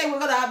 And we're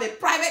gonna have a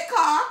private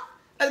car.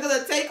 That's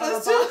gonna take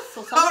us to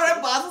a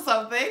bus or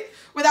something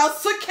with our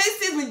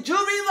suitcases with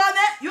jewelry on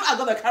it. You are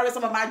gonna carry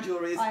some of my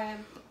jewelry. I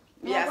am.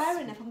 Yes. We're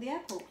wearing it from the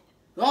airport.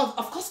 No,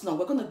 of course not.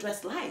 We're gonna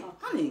dress light,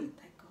 honey.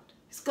 Thank God.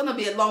 It's gonna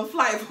be a long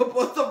flight for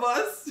both of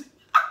us.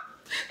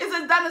 It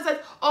says Dana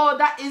said, "Oh,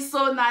 that is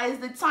so nice.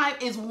 The time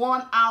is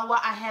 1 hour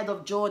ahead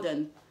of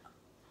Jordan."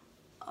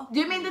 Do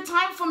you mean the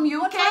time from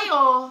UK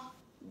or?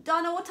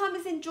 Dana, what time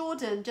is in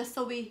Jordan? Just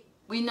so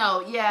We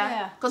know, yeah.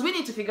 Yeah. Because we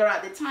need to figure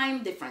out the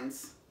time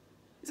difference.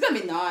 It's going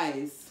to be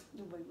nice.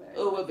 It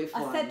will be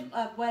fun. I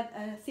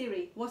said,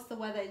 Siri, what's the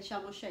weather in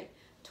Sharm el Sheikh?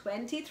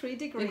 23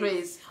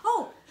 Degrees.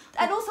 Oh,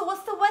 and also,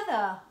 what's the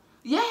weather?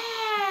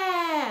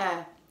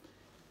 Yeah.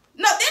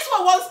 No, this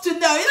one wants to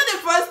know. You know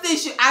the first thing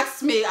she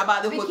asked me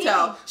about the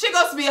hotel? She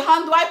goes to me,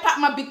 "How do I pack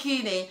my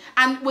bikini?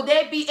 And would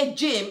there be a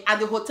gym at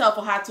the hotel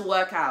for her to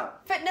work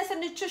out?" Fitness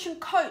and nutrition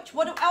coach.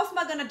 What else am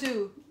I going to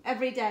do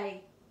every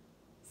day?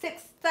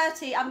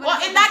 6:30, I'm going to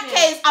Well, in that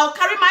case, I'll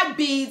carry my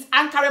beads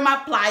and carry my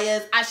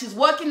pliers. As she's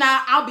working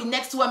out, I'll be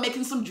next to her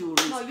making some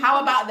jewelry. No,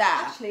 How about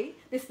that? Actually,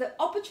 this is the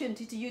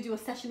opportunity to you do a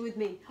session with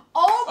me.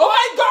 Oh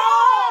my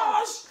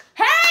gosh!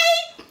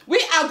 Hey! We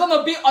are going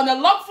to be on a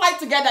long flight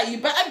together. You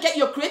better get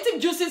your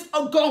creative juices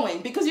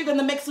going because you're going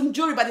to make some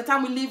jewelry by the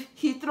time we leave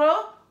Heathrow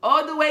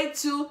all the way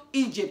to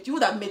Egypt. You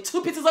would have made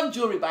 2 pieces of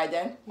jewelry by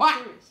then. What?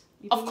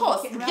 Of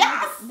course.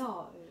 Yes.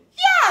 No.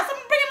 Yes,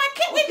 I'm bringing my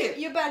kit with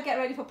you. You better get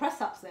ready for press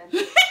ups then.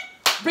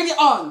 Bring it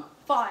on.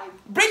 Fine.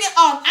 Bring it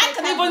on. I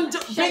can even do.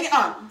 Bring it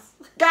on.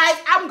 Guys,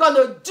 I'm going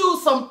to do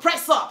some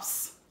press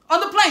ups on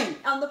the plane.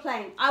 On the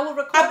plane. I will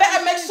record. I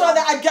better make sure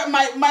that I get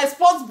my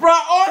sports bra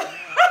on.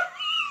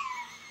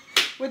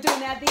 We're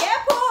doing it at the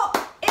airport,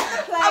 in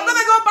the plane. I'm going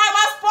to go buy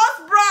my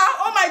sports bra.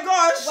 Oh my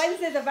gosh.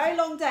 Wednesday's a very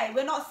long day.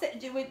 We're not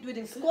sitting, we're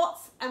doing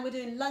squats and we're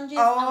doing lunges.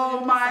 Oh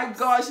and my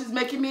gosh, she's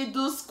making me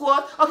do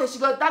squats. Okay, she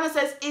goes, Dana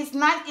says it's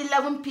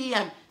 9:11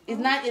 p.m. It's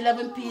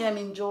 9:11 p.m.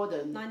 in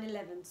Jordan.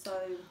 9:11, so.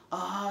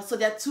 So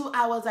they're 2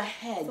 hours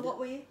ahead. So what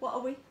are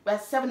we? We're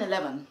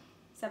 7:11.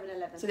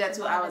 7:11. So they're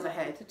 2 hours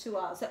ahead. So 2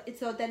 hours.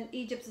 So then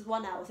Egypt is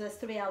 1 hour. So that's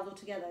 3 hours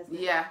altogether, isn't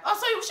it? Yeah. Oh,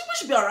 so we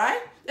should be alright.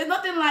 There's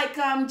nothing like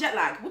jet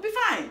lag. We'll be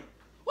fine.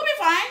 We'll be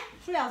fine.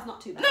 3 hours not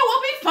too bad. No,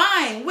 we'll be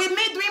fine. With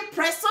me doing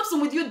press ups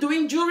and with you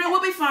doing jewelry,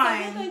 we'll be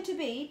fine. So we're going to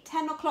be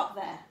 10 o'clock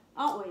there,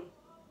 aren't we?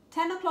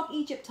 10 o'clock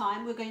Egypt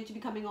time. We're going to be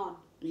coming on.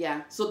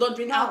 Yeah. So don't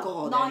drink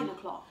alcohol. 9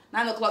 o'clock.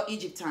 9 o'clock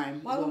Egypt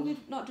time. Why would we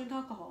not drink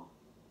alcohol?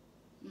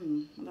 I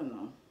don't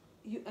know.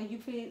 Are you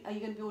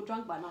going to be all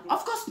drunk by 9?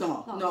 Of course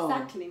not. No.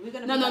 Exactly. We're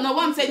going to. No.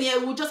 What I'm saying, yeah,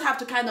 we'll just have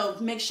to kind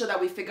of make sure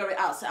that we figure it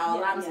out, set our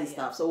alarms and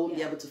stuff, so we won't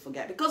be able to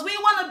forget. Because we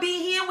want to be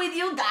here with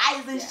you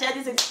guys and share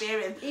this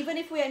experience. Even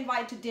if we're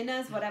invited to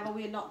dinners, whatever,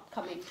 we're not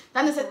coming.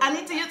 Dana said, I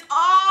need to use.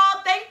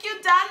 Oh, thank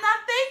you, Dana.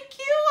 Thank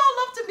you. I'd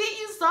love to meet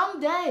you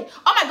someday.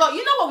 Oh my God,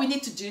 you know what we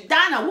need to do,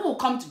 Dana? We will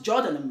come to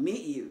Jordan and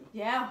meet you.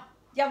 Yeah.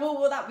 Yeah.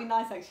 Well, that'd be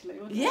nice actually.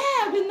 Yeah,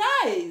 it'd be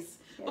nice.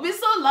 Yeah. It'd be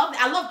so lovely.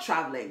 I love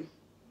traveling.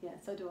 Yeah,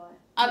 so do I.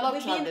 I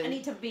love traveling. I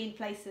need to be in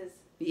places.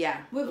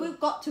 Yeah. We've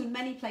got to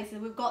many places.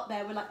 We've got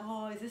there. We're like,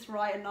 oh, is this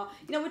right or not?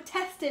 You know, we're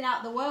testing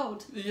out the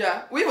world.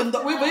 Yeah. We've even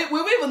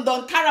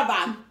done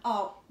caravan.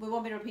 Oh, we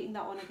won't be repeating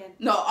that one again.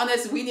 No,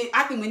 honestly,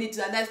 I think we need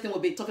to. The next thing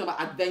we'll be talking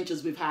about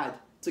adventures we've had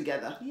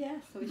together. Yeah,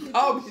 so we should.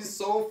 That would be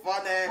so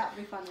funny. That'd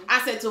be funny. I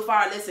said to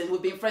Farah, listen,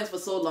 we've been friends for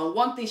so long.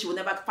 One thing she will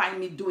never find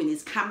me doing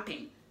is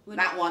camping. We're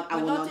not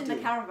in the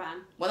caravan.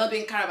 We're not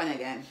doing caravan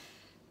again.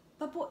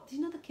 But do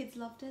you know the kids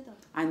loved it though?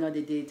 I know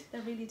they did. They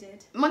really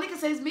did. Monica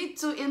says, me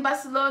too in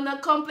Barcelona.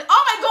 Oh my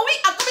God, we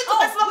are coming to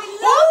Barcelona. We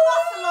love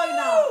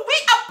Barcelona. We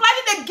are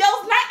planning the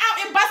girls' night out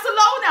in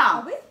Barcelona.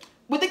 Are we?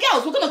 With the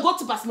girls, we're going to go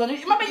to Barcelona.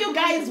 Remember you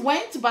guys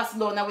went to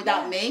Barcelona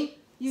without me?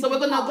 So we're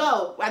going to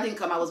go. I didn't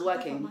come, I was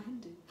working.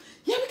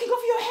 Yeah, we can go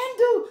for your hen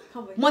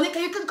do. Monica,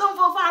 you can come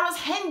for Farah's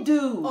hen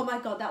do. Oh my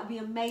God, that would be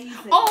amazing.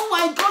 Oh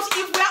my gosh,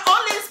 if we're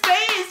all in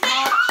Spain,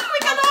 we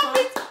can all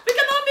meet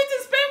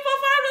in Spain for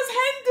Farah's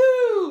hen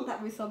do.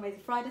 That would be so amazing.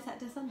 Friday,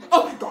 Saturday, Sunday.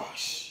 Oh my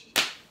gosh.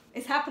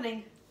 It's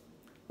happening.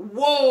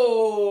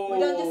 Whoa. We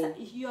don't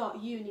just,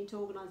 you need to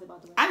organise it, by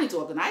the way. I need to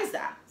organise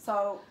that.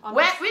 So,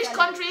 which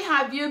country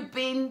have you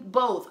been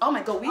both? Oh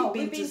my God,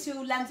 we've been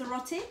to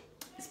Lanzarote.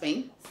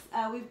 Spain.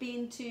 We've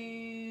been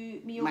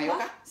to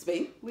Mallorca,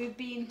 Spain. We've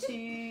been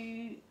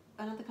to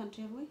another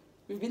country, have we?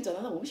 We've been to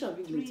another one. Which one have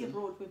we been to? 3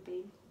 abroad we've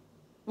been.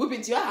 We've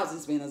been to your house in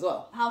Spain as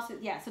well.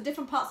 Yeah. So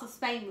different parts of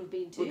Spain we've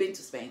been to. We've been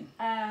to Spain.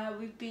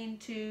 We've been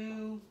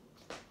to.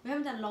 We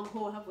haven't done long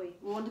haul, have we?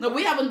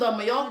 We haven't done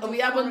Mallorca. We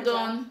haven't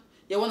done.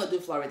 You want to do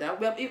Florida?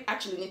 We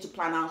actually need to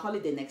plan our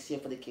holiday next year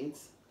for the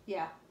kids.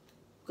 Yeah.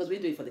 Because we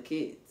do it for the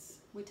kids.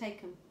 We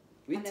take them.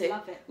 They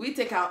love it. We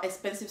take our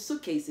expensive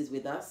suitcases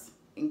with us.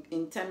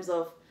 In terms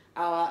of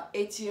our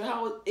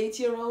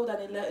 8-year-old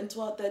and 11,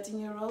 12,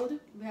 13-year-old.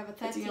 We have a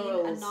 13,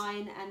 a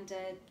 9, and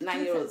a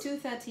 9-year-olds. 2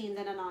 13s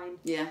and a 9.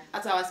 Yeah,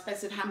 that's our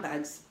expensive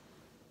handbags.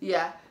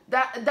 Yeah.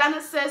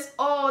 Dana says,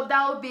 oh,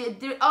 that would be a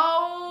deal.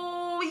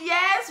 Oh,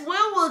 yes, we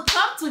will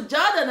come to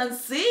Jordan and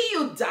see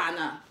you,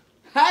 Dana.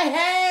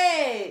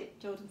 Hey.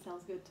 Jordan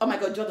sounds good. Oh my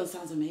God, Jordan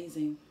sounds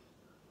amazing.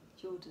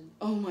 Jordan.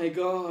 Oh my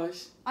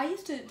gosh. I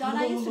used to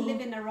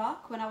live in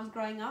Iraq when I was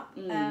growing up.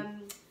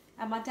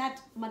 And my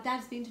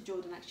dad's been to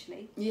Jordan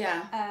actually.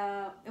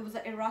 Yeah. It was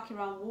the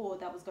Iraq-Iran war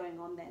that was going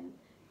on then,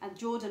 and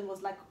Jordan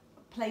was like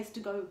a place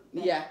to go.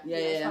 Then. Yeah.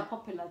 It's quite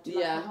popular to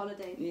like on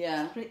holiday.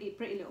 Yeah. It's a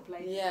pretty little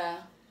place. Yeah.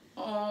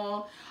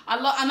 Oh,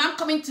 and I'm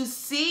coming to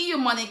see you,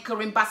 Monica,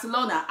 in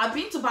Barcelona. I've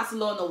been to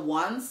Barcelona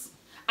once.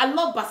 I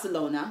love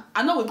Barcelona.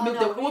 I know we moved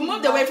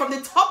really away from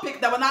the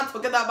topic that we're not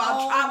talking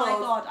about travel. Oh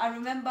my God, I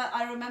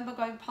remember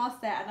going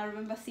past there, and I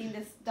remember seeing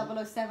this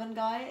 007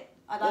 guy.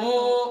 And I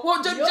which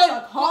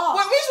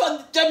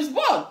one? James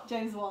Bond.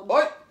 James Bond.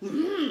 What?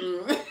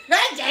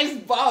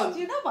 James Bond. Do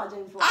you know about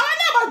James Bond? I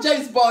know about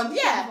James Bond.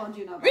 Yeah. James Bond, do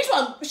you know about? Which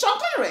one? Sean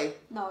Connery.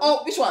 No.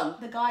 Oh, which one?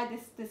 The guy,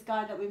 this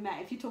guy that we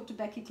met. If you talk to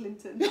Becky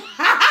Clinton, we found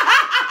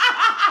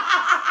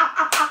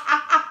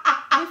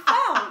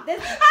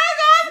this. Hang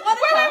on.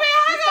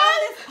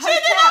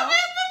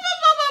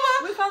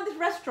 We found this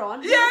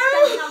restaurant. Yeah.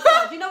 Standing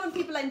outside. You know when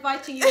people are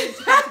inviting you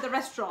to come to the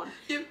restaurant?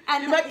 You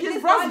And met Pierce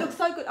this Brosnan. guy looked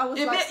so good. I was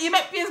like, You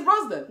met Pierce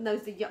Brosnan. no,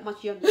 he's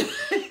much younger.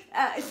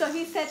 So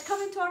he said,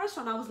 come into our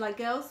restaurant. I was like,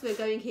 girls, we're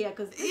going here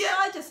because this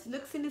guy just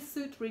looks in his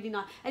suit really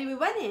nice. And we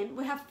went in,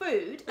 we have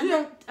food, and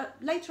then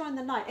later on in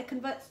the night, it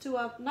converts to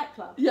a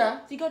nightclub. Yeah.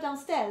 So you go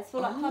downstairs for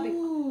like clubbing.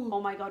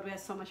 Oh my God, we had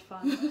so much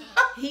fun.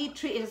 He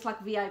treated us like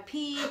VIP.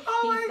 He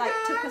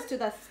took us to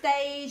the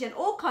stage and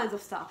all kinds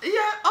of stuff. Yeah.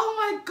 Oh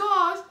my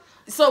God.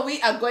 So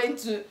we are going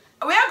to be.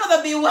 I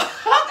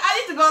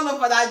need to go look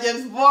for that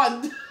James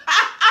Bond.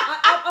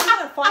 I'm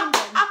going to find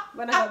him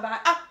when I go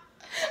back. I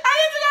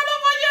need to go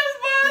look for James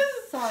Bond.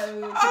 So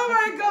Oh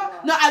my God.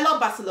 No, I love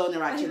Barcelona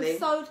actually. And he was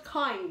so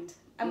kind.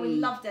 And we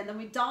loved it. And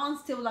we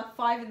danced till like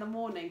 5 in the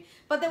morning.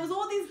 But there was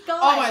all these guys.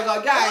 Oh my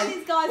God, guys. All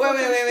these guys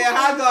Wait,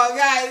 hang on,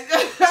 guys.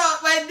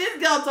 When this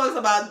girl talks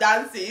about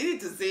dancing, you need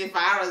to see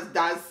Farah's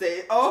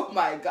dancing. Oh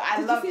my God,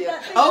 I love you.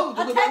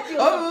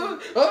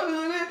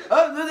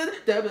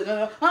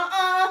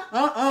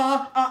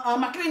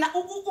 Macarena.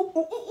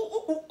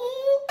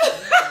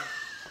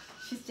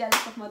 She's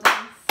jealous of my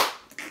dance.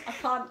 I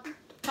can't.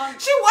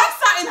 She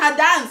works out in her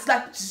dance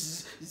like.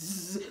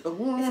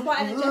 It's quite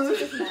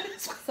energetic, isn't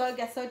it? So I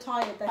get so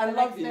tired that the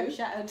legs very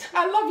shattered.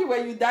 I love you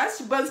when you dance.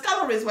 She burns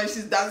calories when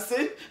she's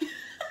dancing.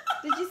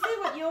 Did you see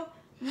what your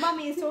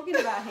mummy is talking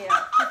about here?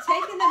 She's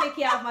taking the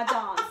mickey out of my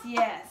dance.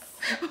 Yes.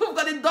 We've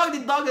got the dog.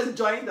 The dog has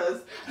joined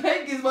us.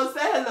 Hey, Gizmo,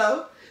 say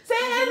hello. Say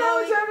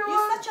hello to everyone.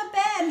 You're such a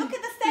bear. Look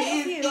at the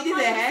state of you. It is a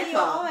haircut.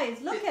 Your eyes.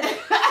 Look at it.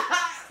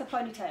 It's a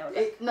ponytail.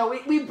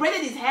 Look. We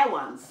braided his hair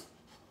once.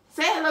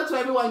 Say hello to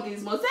everyone,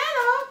 Gizmo. Say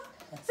hello.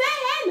 Say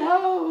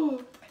hello.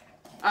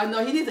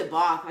 No, he needs a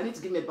bath. I need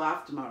to give him a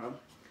bath tomorrow.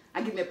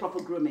 And give me a proper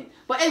grooming.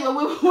 But anyway,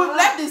 we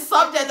left this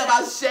subject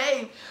about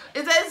shame.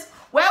 It says,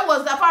 where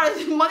was that?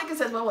 Monica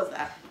says, where was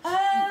that?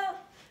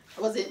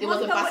 It was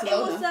in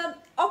Barcelona. It was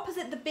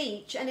opposite the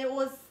beach, and it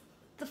was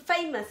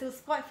it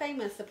was quite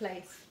famous, the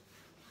place.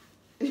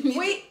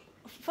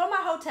 From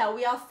our hotel,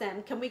 we asked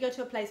them, can we go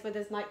to a place where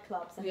there's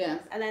nightclubs and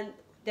things? And then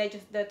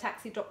the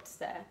taxi dropped us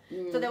there.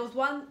 So there was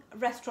one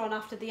restaurant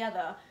after the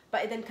other,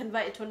 but it then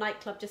converted to a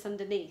nightclub just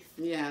underneath.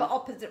 Yeah. But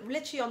opposite,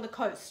 literally on the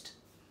coast.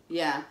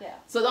 Yeah.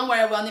 So don't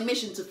worry, we're on a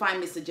mission to find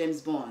Mr.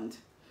 James Bond.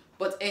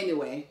 But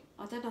anyway.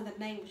 I don't know the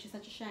name, which is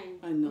such a shame.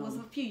 I know. It was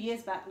a few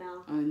years back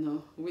now. I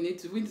know. We need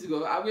to go.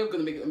 We're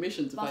going to make a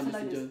mission to find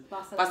Mr. Jones.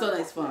 Barcelona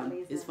is fun.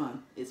 It's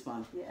fun. It's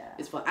fun. Yeah.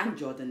 It's fun. And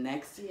Jordan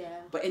next.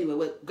 Yeah. But anyway,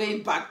 we're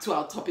going back to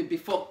our topic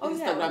before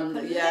Instagram.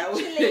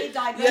 Literally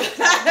digress.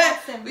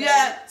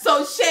 Yeah.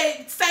 So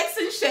shame, sex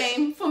and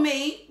shame. For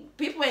me,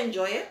 people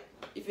enjoy it.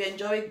 If you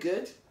enjoy it,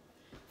 good.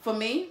 For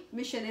me,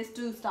 mission is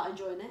to start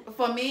enjoying it.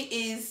 For me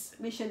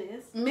mission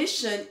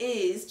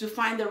is to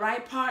find the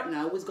right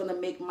partner who's gonna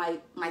make my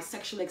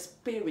sexual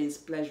experience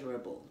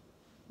pleasurable.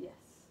 Yes.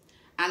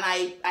 And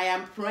I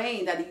am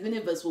praying that the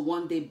universe will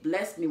one day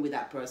bless me with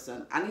that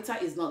person. Anita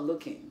is not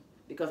looking,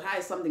 because how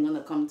is something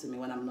gonna come to me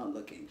when I'm not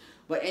looking?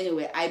 But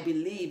anyway, I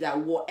believe that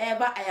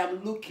whatever I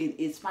am looking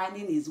is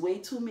finding his way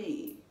to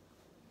me.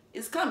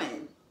 It's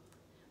coming.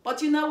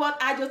 But you know what?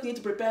 I just need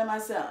to prepare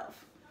myself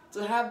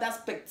to have that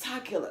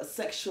spectacular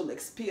sexual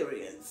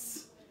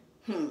experience.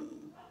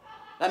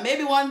 And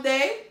maybe one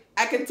day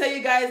I can tell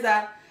you guys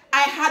that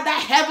I had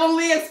that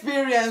heavenly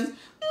experience.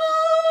 No.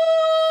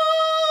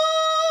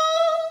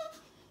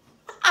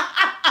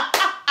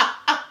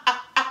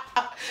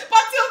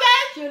 But till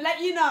then, she'll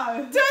let you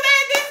know. Till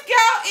then, this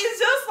girl is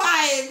just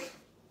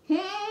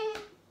like,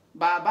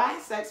 bye-bye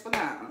sex for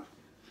now.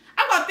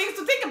 I've got things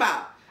to think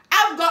about.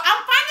 I'm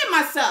finding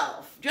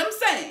myself. Do you know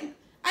what I'm saying?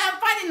 I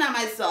am finding out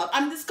myself.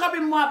 I'm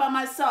discovering more about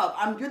myself.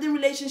 I'm building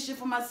relationship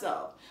for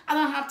myself. I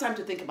don't have time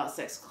to think about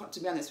sex, to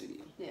be honest with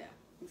you. Yeah,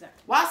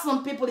 exactly. While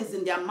some people is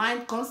in their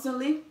mind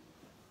constantly.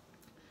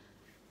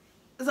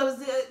 So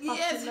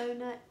yes,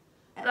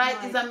 right?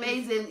 It's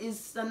amazing.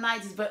 It's the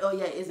night is very. Oh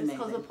yeah, it's amazing. It's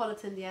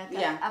cosmopolitan. Yeah,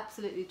 that's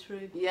absolutely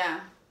true. Yeah.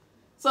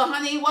 So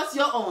honey, what's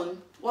your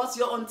own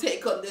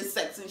take on this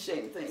sex and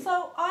shame thing?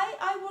 So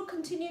I will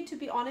continue to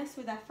be honest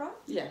with Afra.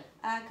 Yeah.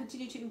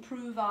 Continue to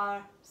improve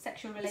our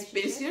sexual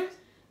relationship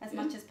as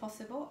much as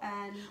possible.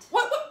 And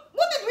what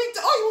did we?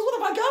 Oh, it was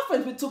one of our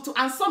girlfriends we took to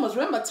Ann Summers.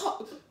 Remember?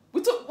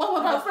 We took one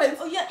of our friends.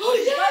 Oh yeah. Oh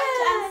yeah. Going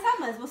to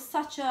Ann Summers was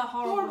such a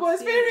horrible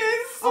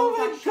experience. Oh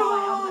my god.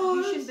 I was like,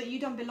 you god. shouldn't, but you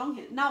don't belong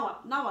here. Now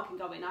I can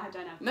go in. I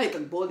don't know. Now you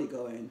can boldly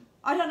go in.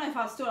 I don't know if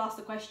I'll still ask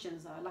the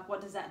questions though. Like, what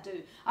does that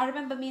do? I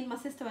remember me and my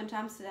sister went to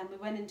Amsterdam. We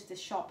went into this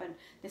shop and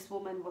this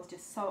woman was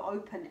just so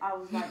open. I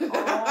was like, oh my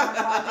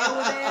god,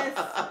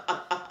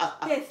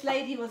 do this. This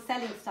lady was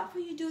selling stuff.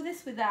 Well, you do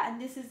this with that, and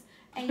this is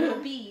anal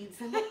beads.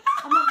 And I'm like,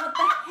 what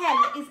the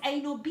hell is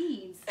anal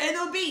beads?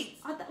 Anal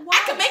beads. Why?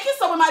 I can make you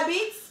some of my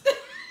beads.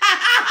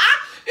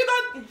 You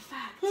don't. In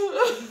fact, have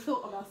you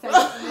thought about selling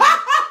them? No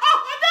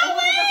Oh,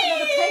 way. that's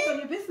another take on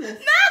your business.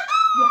 No.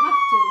 You have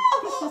to.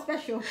 Christmas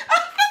special.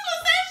 Christmas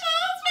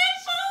special.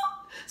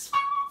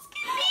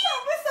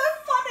 That was so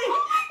funny. Oh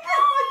my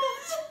god.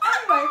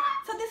 Anyway,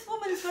 so this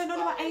woman is going on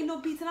about anal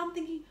beads, and I'm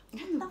thinking,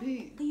 Anal what the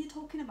beads. are you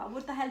talking about?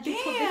 What the hell do you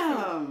put this in?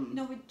 Damn. You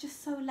know, we're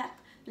just so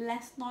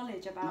less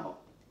knowledge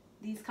about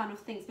these kind of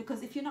things,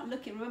 because if you're not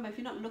looking, remember, if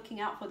you're not looking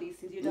out for these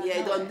things, you don't know. Yeah,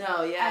 you don't it.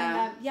 know.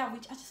 Yeah. And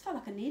I just felt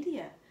like an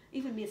idiot.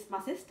 Even me and my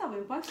sister,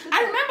 we both. I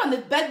remember on the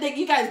birthday,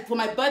 you guys, for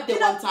my birthday You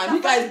know, one time, the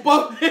you guys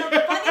bought me. The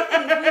funny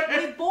thing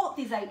is, we bought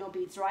these anal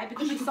beads, right?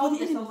 Because she sold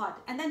them so hard.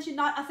 And then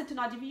I said to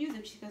Nadia, have you used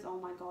them? She goes, oh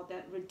my god,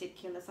 they're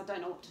ridiculous. I don't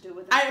know what to do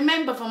with them. I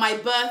remember for my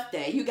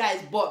birthday, you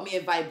guys bought me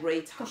a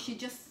vibrator. Because she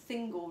just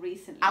single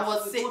recently. I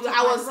was so we sick. bought a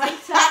I was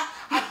vibrator,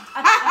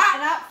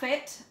 an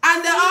outfit.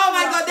 And then, oh my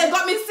see-through god, they outfit.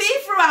 got me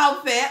see-through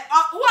outfit.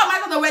 Who am I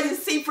going to wear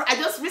this see-through? I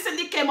just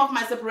recently came off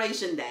my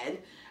separation then.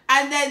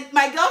 And then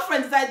my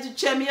girlfriend decided to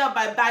cheer me up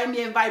by buying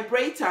me a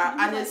vibrator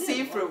and a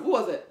see-through. Who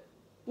was it?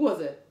 Who was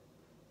it?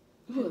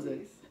 Who was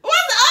it?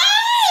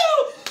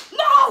 Oh!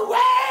 No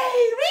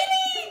way!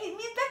 Really?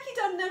 Me and Becky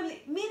don't know.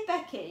 Me and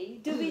Becky,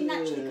 do we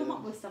naturally come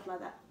up with stuff like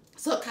that?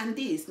 So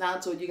Candice now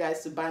told you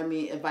guys to buy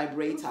me a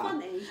vibrator.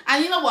 Funny.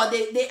 And you know what?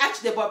 They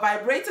actually bought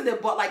vibrator, they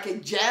bought like a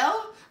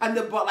gel, and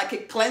they bought like a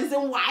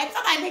cleansing wipes.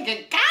 I'm like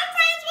thinking,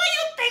 girlfriends, what are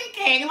you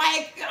thinking?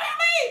 Like,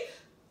 really?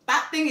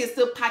 That thing is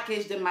still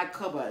packaged in my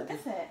cupboard.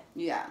 Is it?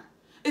 Yeah.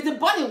 It's a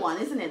bunny one,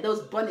 isn't it?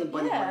 Those bunny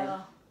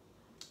Yeah.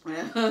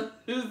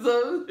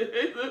 So,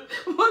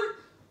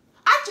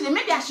 actually,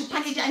 maybe I should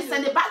package it and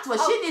send it back to her.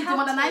 She needs it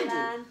more than I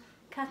do.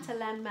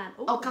 Catalan man.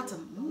 Ooh. Oh,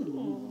 Catalan.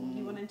 Ooh.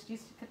 You want to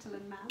introduce the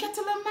Catalan man?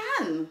 Catalan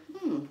man.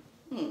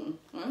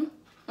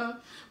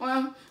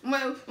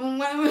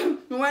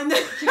 When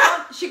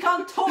She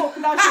can't talk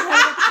now. She's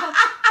like,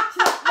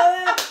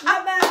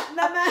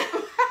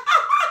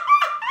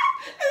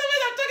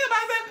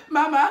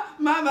 Mama,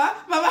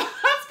 I'm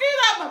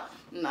screaming out.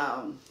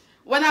 No.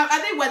 I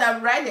think when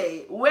I'm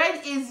ready, when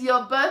is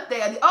your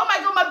birthday? And oh my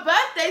god, my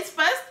birthday is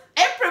first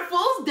April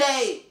Fool's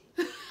Day.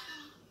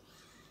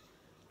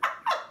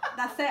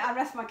 That's it, I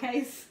rest my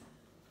case.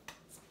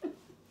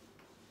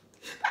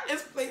 That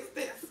explains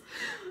this.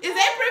 It's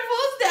April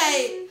Fool's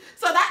Day.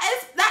 So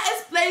that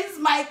explains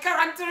my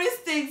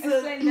characteristics.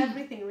 Explains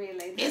everything,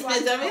 really. It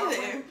explains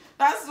everything.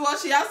 That's what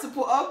she has to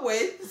put up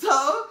with.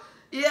 So,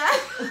 yeah.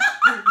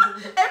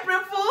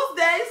 April Fool's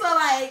Day, so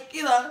like,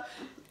 you know,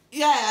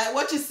 yeah,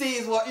 what you see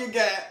is what you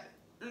get.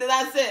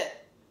 That's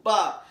it.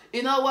 But,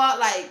 you know what,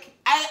 like,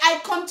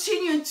 I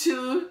continue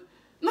to,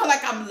 not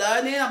like I'm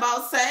learning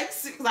about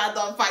sex, because I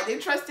don't find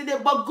interest in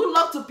it, but good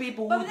luck to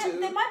people But who do.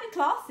 there might be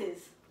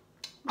classes.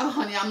 Oh,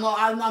 honey, I'm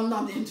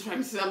not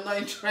interested. I'm not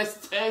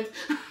interested.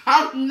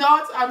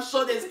 I'm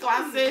sure there's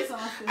classes.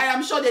 I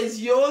am sure there's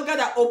yoga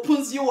that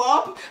opens you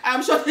up.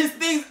 I'm sure there's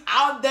things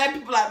out there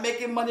people are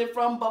making money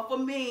from. But for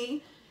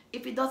me,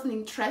 if it doesn't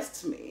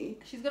interest me.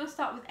 She's going to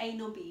start with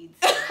anal beads.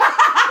 Going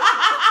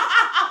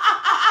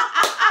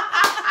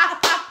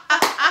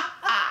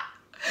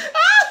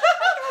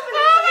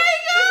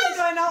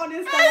out on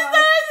Instagram.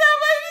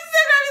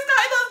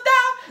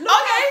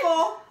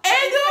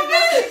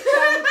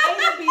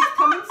 Anal beads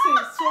coming soon.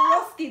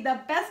 Swarovski, the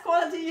best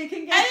quality you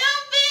can get.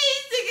 Anal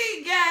beads you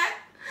can get.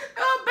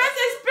 The best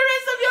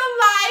experience of your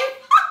life.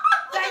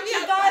 Thank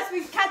you guys.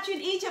 We catch you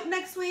in Egypt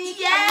next week.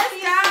 Yes,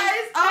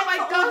 guys. Oh my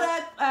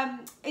god. All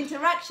the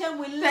interaction.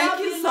 We love Thank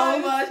you so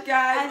much,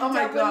 guys. And, oh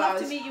my We'd love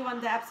god. to meet you one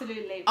day.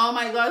 Absolutely. Oh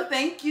my god,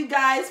 thank you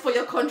guys for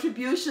your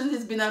contributions.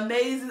 It's been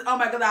amazing. Oh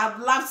my god, I've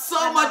laughed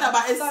so much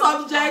about a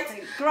subject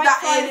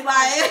that is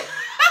like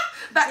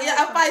that yeah,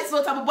 I find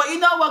so tough. But you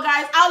know what,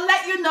 guys? I'll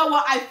let you know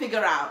what I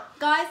figure out.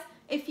 Guys,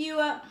 if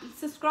you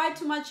subscribe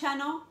to my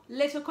channel,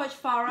 Little Coach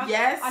Farah,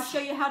 yes, I show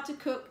you how to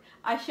cook.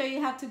 I show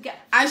you how to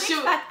get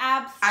back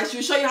abs. I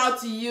should show you how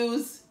to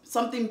use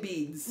something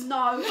beads. No,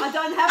 I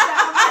don't have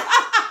that.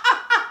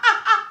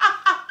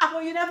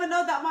 Well, you never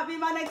know. That might be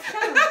my next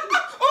channel.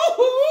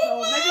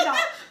 No, maybe not.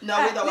 No,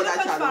 we don't want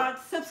that channel. Farah,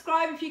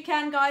 subscribe if you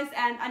can, guys.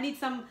 And I need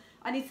some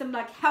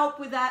like help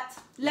with that.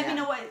 Let me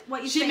know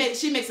what you think.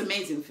 She makes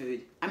amazing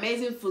food.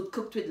 Amazing food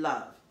cooked with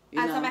love.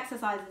 And some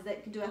exercises that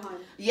you can do at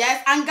home.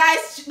 Yes, and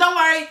guys, don't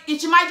worry.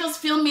 You might just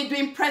film me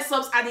doing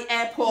press-ups at the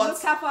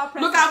airport.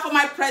 Look out for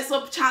my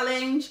press-up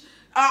challenge.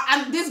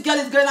 And this girl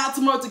is going out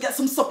tomorrow to get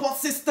some support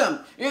system.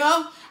 You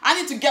know, I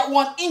need to get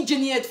one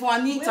engineered for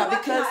Anita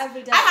because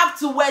I have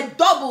to wear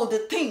double the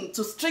thing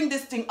to string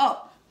this thing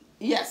up.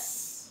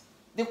 Yes.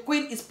 the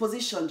queen is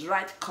positioned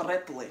right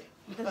correctly.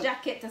 The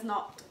jacket does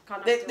not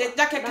kind of. The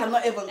jacket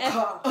cannot even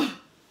come.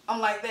 I'm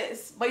like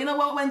this. But you know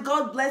what? When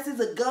God blesses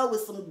a girl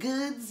with some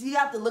goods, you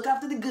have to look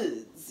after the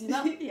goods. You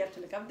know? You have to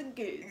look after the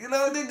goods. You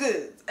know the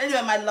goods.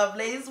 Anyway, my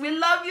lovelies, we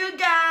love you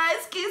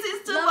guys.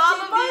 Kisses to Love all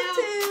to of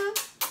you. you.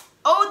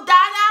 Oh,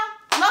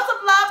 Dana, lots of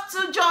love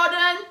to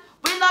Jordan.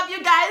 We love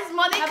you guys.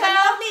 Monica, Have a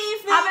lovely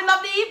evening. Have a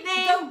lovely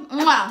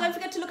evening. Don't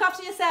forget to look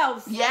after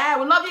yourselves. Yeah,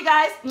 we love you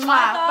guys. Bye,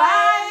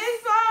 Bye.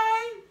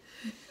 Bye.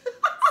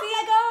 See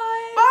ya,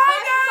 guys. Bye,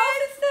 Bye,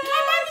 guys. sisters.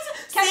 Bye,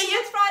 Catch See you you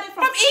next Friday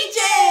from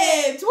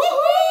Egypt.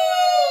 Woohoo!